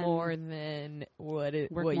money, then more than what you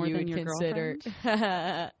would consider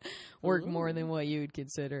work more than what you would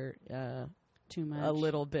consider too much, a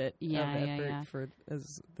little bit of effort yeah. for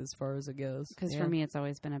as far as it goes. Because for me, it's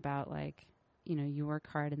always been about, like, you know, you work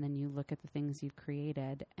hard and then you look at the things you've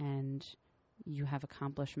created and you have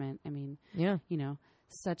accomplishment. I mean, you know,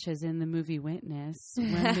 such as in the movie Witness,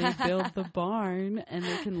 when they build the barn and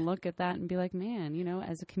they can look at that and be like, man, you know,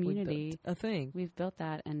 as a community, we've built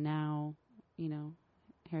that. And now, you know,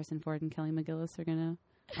 Harrison Ford and Kelly McGillis are going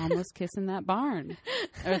to almost kiss in that barn.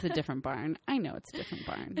 Or it's a different barn. I know it's a different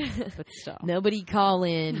barn, but still. Nobody call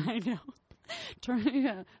in. I know.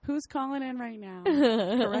 Who's calling in right now?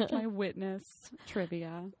 Correct my Witness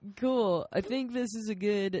trivia. Cool. I think this is a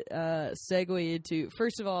good segue into,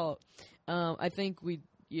 first of all, I think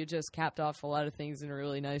you just capped off a lot of things in a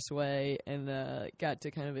really nice way and got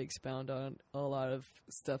to kind of expound on a lot of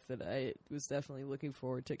stuff that I was definitely looking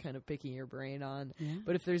forward to kind of picking your brain on. Yeah.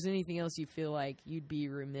 But if there's anything else you feel like you'd be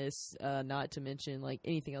remiss not to mention, like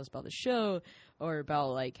anything else about the show or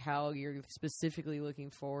about, like, how you're specifically looking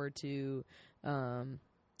forward to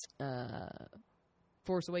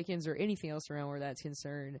Force Awakens or anything else around where that's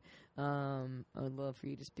concerned, I would love for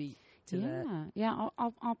you to speak to that. Yeah,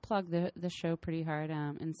 I'll plug the show pretty hard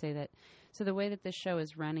and say that. So the way that this show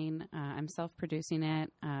is running, I'm self-producing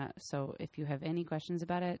it. So if you have any questions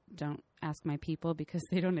about it, don't ask my people because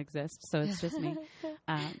they don't exist. So it's just me.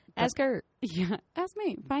 Ask her. Yeah, ask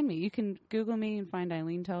me. Find me. You can Google me and find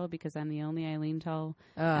Eileen Tull because I'm the only Eileen Tull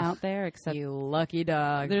out there. Except you lucky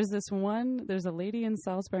dog. There's a lady in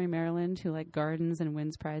Salisbury, Maryland who, like, gardens and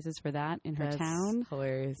wins prizes for that in her town.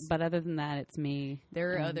 Hilarious. But other than that, it's me.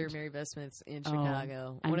 There are other Mary Beth Smiths in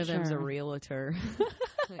Chicago. One of them's a realtor.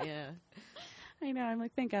 Yeah. I know. I'm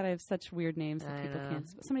like, thank God I have such weird names that people can't.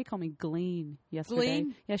 Somebody called me Glean yesterday.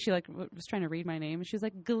 Glean? Yeah, she, like, was trying to read my name, and she was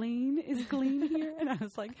like, Glean? Is Glean here? And I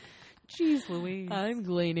was like, geez Louise. I'm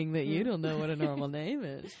gleaning that you don't know what a normal name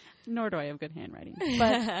is. Nor do I have good handwriting.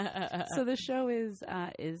 But so the show is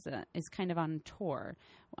kind of on tour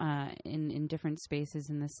in different spaces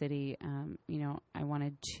in the city. You know, I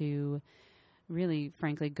wanted to really,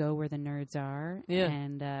 frankly, go where the nerds are. Yeah.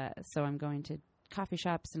 And so I'm going to coffee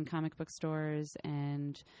shops and comic book stores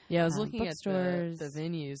and I was looking at the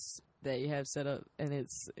venues that you have set up, and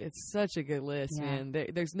it's such a good list, man.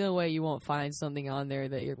 There's no way you won't find something on there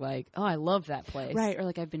that you're like, oh, I love that place. Right, or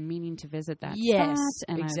like I've been meaning to visit that spot,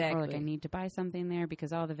 and exactly. Or like I need to buy something there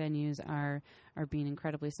because all the venues are being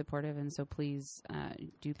incredibly supportive, and so please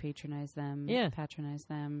do patronize them, patronize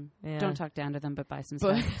them. Yeah. Don't talk down to them, but buy some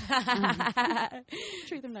stuff.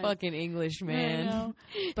 Treat them nice. Fucking English, man. I know.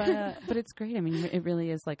 But it's great. I mean, it really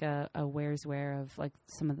is like a where's where of like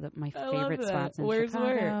some of my favorite spots in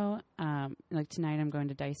Chicago. Like tonight I'm going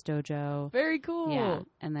to Dice Dojo. Very cool. Yeah.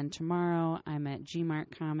 And then tomorrow I'm at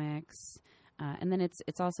G-Mart Comics. And then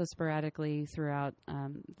it's also sporadically throughout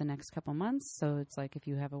the next couple months. So it's like if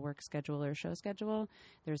you have a work schedule or a show schedule,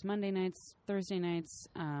 there's Monday nights, Thursday nights.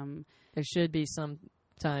 There should be some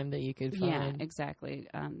time that you could find. Yeah, exactly.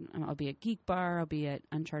 I'll be at Geek Bar. I'll be at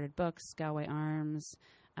Uncharted Books, Galway Arms,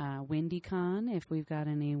 WindyCon, if we've got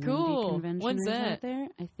any Windy conventions out there.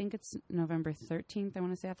 I think it's November 13th, I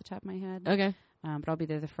want to say off the top of my head. Okay. But I'll be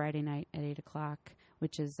there the Friday night at 8 o'clock,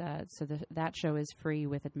 which is, that show is free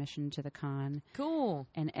with admission to the con. Cool.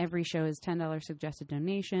 And every show is $10 suggested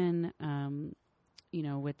donation, you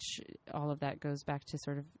know, which all of that goes back to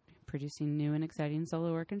sort of producing new and exciting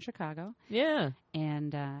solo work in Chicago. Yeah.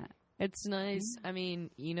 And it's nice. I mean,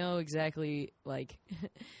 you know exactly, like,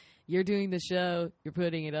 you're doing the show, you're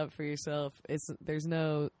putting it up for yourself. There's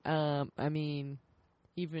no, I mean,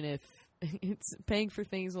 even if it's paying for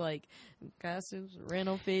things like costumes,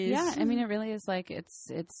 rental fees. Yeah, I mean, it really is like it's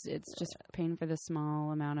just paying for the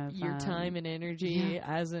small amount of your time and energy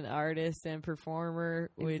as an artist and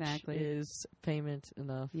performer, which is payment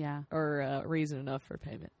enough. Yeah, or reason enough for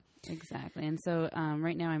payment. Exactly. And so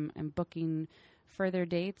right now I'm booking further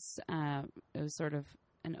dates. It was sort of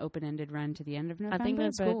an open-ended run to the end of November. I think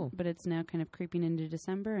that's cool. But it's now kind of creeping into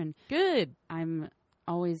December, and good. I'm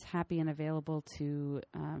always happy and available to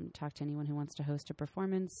talk to anyone who wants to host a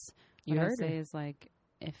performance. What I say is, like,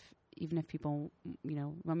 even if people,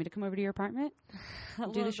 want me to come over to your apartment,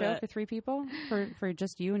 do the show for 3 people, for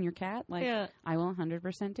just you and your cat, like, I will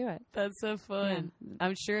 100% do it. That's so fun. Yeah.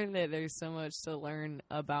 I'm sure that there's so much to learn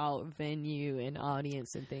about venue and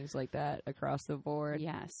audience and things like that across the board.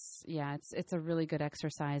 Yes. Yeah, it's a really good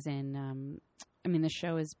exercise in, I mean, the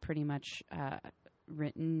show is pretty much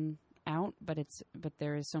written out, but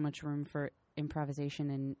there is so much room for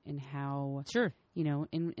improvisation in how, sure,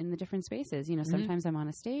 in the different spaces. Sometimes I'm on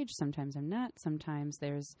a stage, sometimes I'm not. Sometimes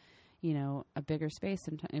there's, a bigger space.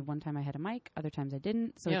 One time I had a mic, other times I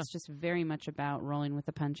didn't. So it's just very much about rolling with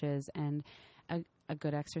the punches and a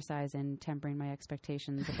good exercise in tempering my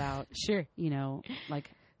expectations about, sure, like,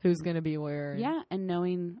 who's going to be where. Yeah, and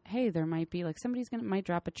knowing, hey, there might be, like, somebody's might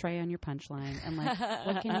drop a tray on your punchline. And, like,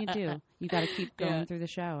 what can you do? You got to keep going through the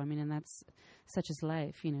show. I mean, and that's such as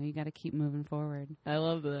life. You got to keep moving forward. I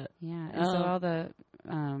love that. Yeah, and so all the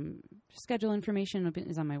schedule information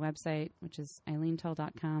is on my website, which is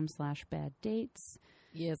eileentull.com/baddates.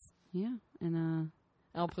 Yes. Yeah, and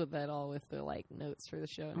I'll put that all with the, like, notes for the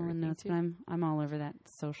show. And all the notes, but I'm all over that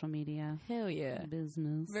social media. Hell yeah.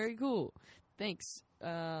 Business. Very cool. Thanks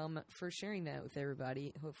for sharing that with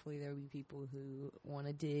everybody. Hopefully there will be people who want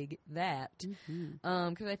to dig that.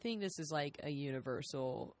 Because I think this is like a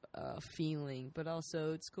universal feeling, but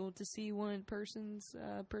also it's cool to see one person's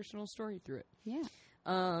personal story through it. Yeah.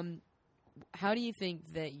 How do you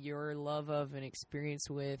think that your love of and experience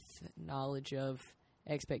with knowledge of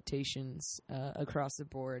expectations across the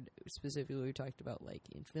board, specifically we talked about, like,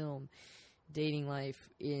 in film, dating life,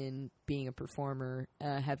 in being a performer,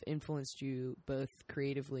 have influenced you both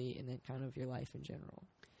creatively and then kind of your life in general?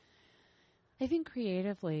 I think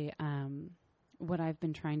creatively, what I've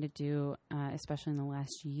been trying to do, especially in the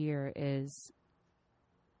last year, is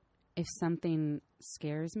if something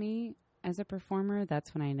scares me as a performer,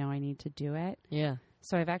 that's when I know I need to do it. Yeah.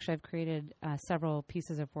 So I've created several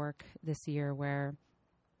pieces of work this year where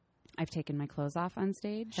I've taken my clothes off on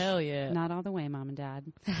stage. Hell yeah. Not all the way, Mom and Dad.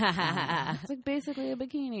 It's like basically a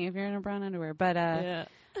bikini if you're in a brown underwear. But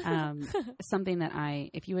something that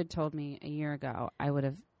if you had told me a year ago, I would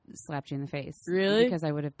have slapped you in the face. Really? Because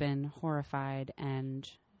I would have been horrified and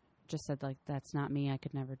just said, like, that's not me. I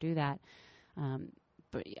could never do that.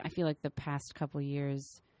 But I feel like the past couple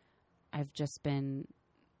years, I've just been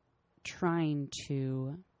trying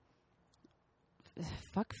to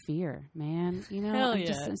fuck fear, man. Hell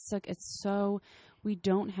yeah. It's so, we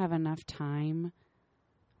don't have enough time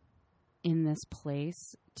in this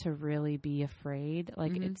place to really be afraid.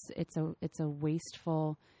 Like, it's a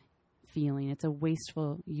wasteful feeling. It's a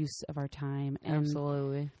wasteful use of our time. And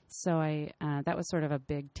absolutely. So that was sort of a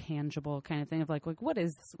big tangible kind of thing of like what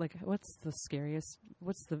is this? Like, what's the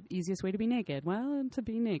easiest way to be naked? Well, to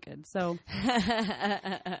be naked. So,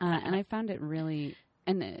 and I found it really,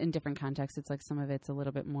 and in different contexts, it's like some of it's a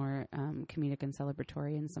little bit more comedic and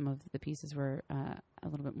celebratory, and some of the pieces were a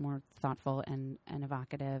little bit more thoughtful and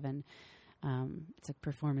evocative, and it's like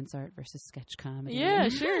performance art versus sketch comedy. Yeah,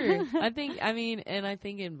 sure. I think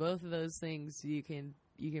in both of those things, you can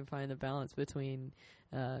find a balance between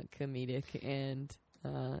comedic and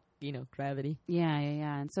gravity. Yeah.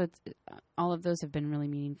 And so it's all of those have been really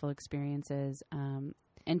meaningful experiences. And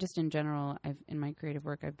just in general, in my creative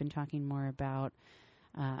work, I've been talking more about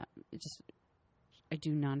I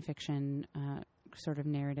do nonfiction sort of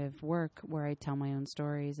narrative work where I tell my own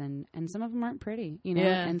stories, and some of them aren't pretty,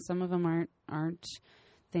 and some of them aren't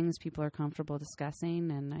things people are comfortable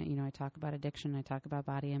discussing. And I talk about addiction, I talk about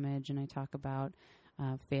body image, and I talk about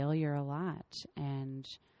failure a lot, and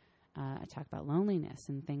I talk about loneliness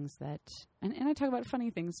and things that, and I talk about funny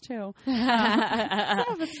things too.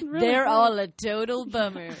 Really They're all a total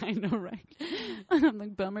bummer. I know, right? I'm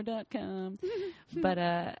like bummer.com. But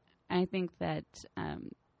I think that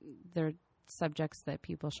they're subjects that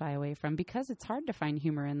people shy away from because it's hard to find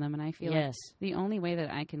humor in them. And I feel like the only way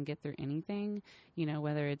that I can get through anything,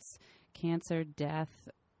 whether it's cancer, death,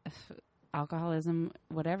 alcoholism,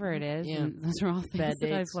 whatever it is. Yeah. And those are all things Bad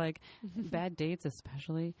that I've dates. like, bad dates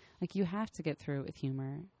especially. Like, you have to get through it with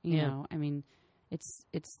humor. You Yeah. know, I mean,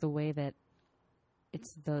 it's the way that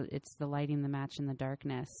it's the lighting the match in the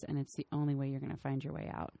darkness, and it's the only way you're going to find your way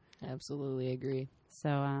out. Absolutely agree.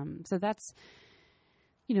 So that's,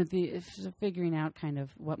 you know, figuring out kind of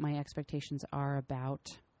what my expectations are about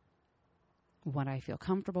what I feel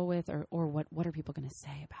comfortable with, or what are people going to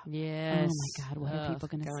say about me? Yes. Oh my God, what are people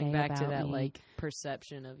going to say Going back about to that, me? like,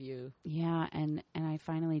 perception of you. Yeah, and I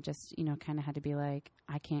finally just, you know, kind of had to be like,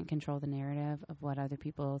 I can't control the narrative of what other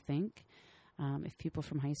people think. If people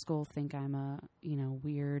from high school think I'm a, you know,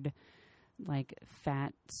 weird, like,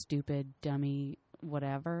 fat, stupid, dummy,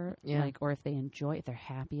 whatever, like, or if they enjoy it, they're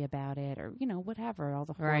happy about it, or, you know, whatever, all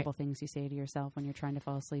the horrible things you say to yourself when you're trying to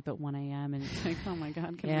fall asleep at 1 a.m. and it's like, oh my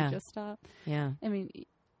God, can we just stop? Yeah. I mean,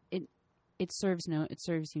 it serves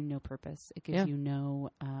you no purpose. It gives you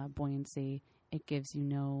no buoyancy. It gives you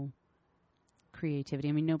no creativity.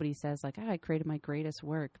 I mean, nobody says like, I created my greatest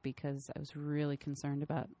work because I was really concerned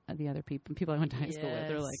about the other people I went to high school with.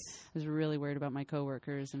 They're like, I was really worried about my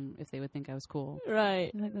coworkers and if they would think I was cool. Right.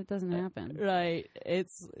 Like, that doesn't happen. Right.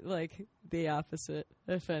 It's like the opposite,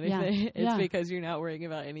 if anything. It's because you're not worrying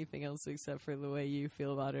about anything else except for the way you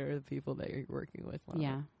feel about it or the people that you're working with.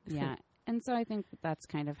 Yeah. Yeah. And so I think that's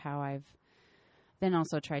kind of how I've then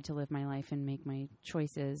also tried to live my life and make my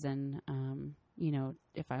choices. And, you know,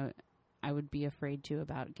 if I would be afraid too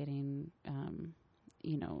about getting,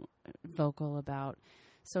 you know, vocal about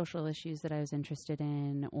social issues that I was interested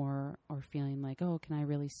in, or feeling like, oh, can I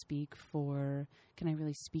really speak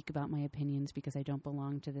about my opinions because I don't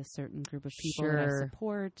belong to this certain group of people that I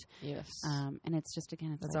support. Yes. And it's just,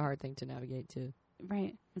 again, that's a hard thing to navigate too.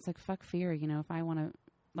 Right. It's like, fuck fear. You know, if I want to,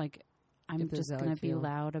 like, I'm just going to be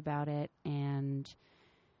loud about it and,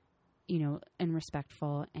 you know, and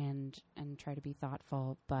respectful and try to be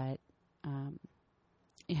thoughtful. But,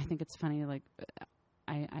 yeah, I think it's funny. Like,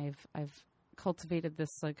 I've cultivated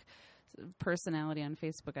this like personality on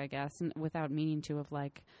Facebook, I guess, and without meaning to, of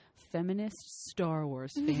like feminist Star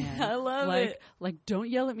Wars fan. I love it. Like, don't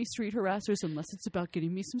yell at me, street harassers, unless it's about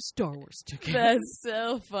getting me some Star Wars tickets. That's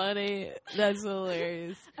so funny. That's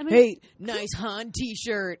hilarious. And hey, nice Han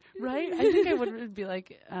T-shirt. Right? I think I would be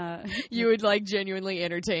like, you would like genuinely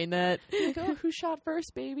entertain that. Like, oh, who shot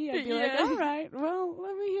first, baby? I'd be like, all right, well,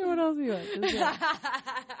 let me hear what else you want.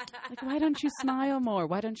 Like, why don't you smile more?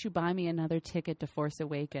 Why don't you buy me another ticket to Force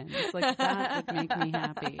Awakens? Like, that would make me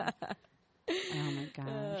happy. Oh my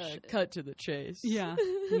gosh. Cut to the chase. Yeah.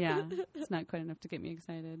 It's not quite enough to get me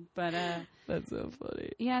excited. But that's so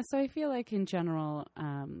funny. Yeah, so I feel like in general,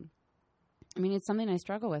 I mean, it's something I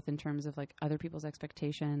struggle with in terms of like other people's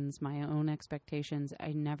expectations, my own expectations.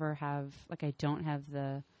 I never have, like, I don't have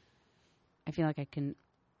I feel like I can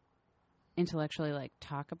intellectually like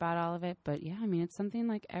talk about all of it, but yeah, I mean, it's something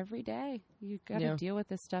like every day you got to deal with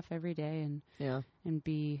this stuff every day and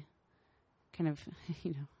be kind of,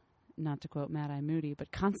 you know, not to quote Mad Eye Moody,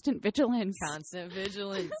 but constant vigilance. Constant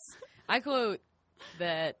vigilance. I quote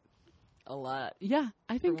that a lot. Yeah,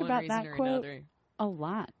 I think about that quote a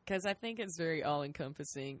lot because I think it's very all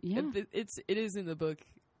encompassing. Yeah, it is in the book,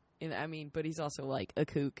 and I mean, but he's also like a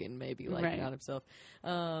kook and maybe like not himself.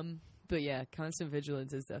 But yeah, constant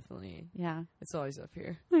vigilance is definitely it's always up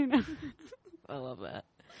here. I know. I love that.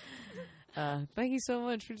 Thank you so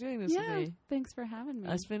much for doing this with me. Thanks for having me.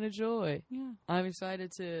 It's been a joy. Yeah. I'm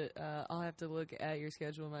excited to, I'll have to look at your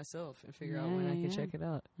schedule myself and figure out when I can check it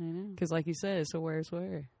out. I know. Because like you said, it's a where's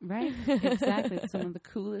where. Right. Exactly. It's some of the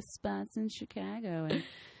coolest spots in Chicago. And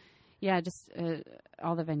yeah, just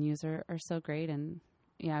all the venues are so great. And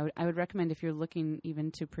yeah, I would recommend if you're looking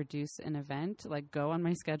even to produce an event, like go on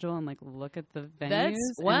my schedule and like look at the venues.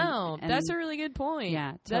 That's a really good point.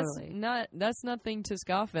 Yeah, totally. That's nothing to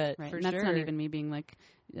scoff at, for and sure. That's not even me being like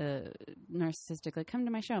narcissistic. Like, come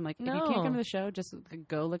to my show. I'm like, if you can't come to the show, just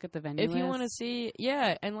go look at the venue if you want to see,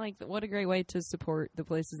 and like, what a great way to support the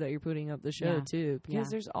places that you're putting up the show too,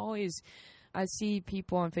 because there's always. I see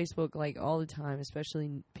people on Facebook like all the time,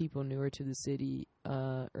 especially people newer to the city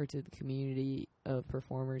or to the community of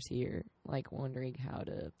performers here, like wondering how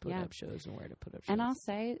to put up shows and where to put up shows. And I'll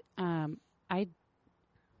say, I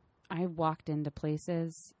walked into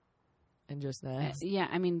places and just that.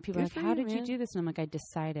 I mean, people are like, how did you do this? And I'm like, I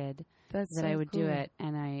decided that I would do it,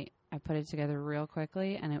 and I put it together real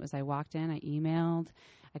quickly. And it was, I walked in, I emailed.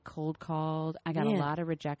 I cold called. I got a lot of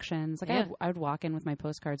rejections. Like I would walk in with my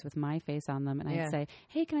postcards with my face on them, and I'd say,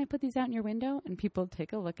 "Hey, can I put these out in your window?" And people would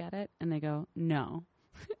take a look at it, and they go, "No."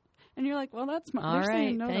 And you're like, well, that's my, All they're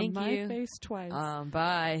saying right, no thank to my you. face twice.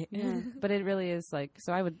 Bye. Yeah. But it really is like,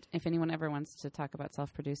 so I would, if anyone ever wants to talk about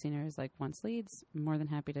self-producing or is like wants leads, I'm more than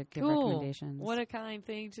happy to give Cool. recommendations. What a kind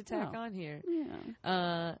thing to tack on here.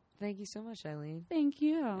 Yeah. Thank you so much, Eileen. Thank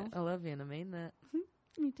you. I love you, and I mean that.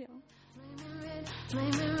 Me too.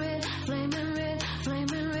 Flaming red, flaming red,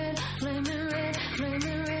 flaming red, flaming red,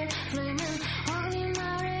 flaming red, flaming red. Walking in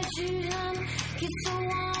my red shoes, get so worn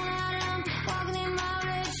out. I'm walking in my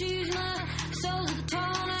red shoes, my soles are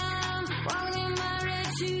torn out. I'm walking in my red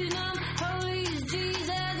shoes, I'm holy as Jesus.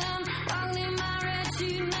 I'm walking in my red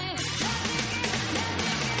shoes, man.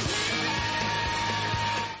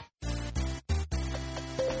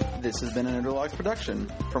 This has been a Nerdalogs production.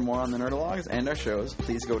 For more on the Nerdalogs and our shows,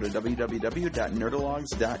 please go to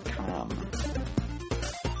www.nerdalogs.com.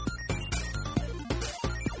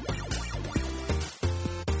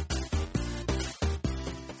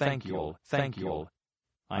 Thank you all.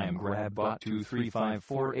 I am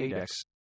GrabBot23548X.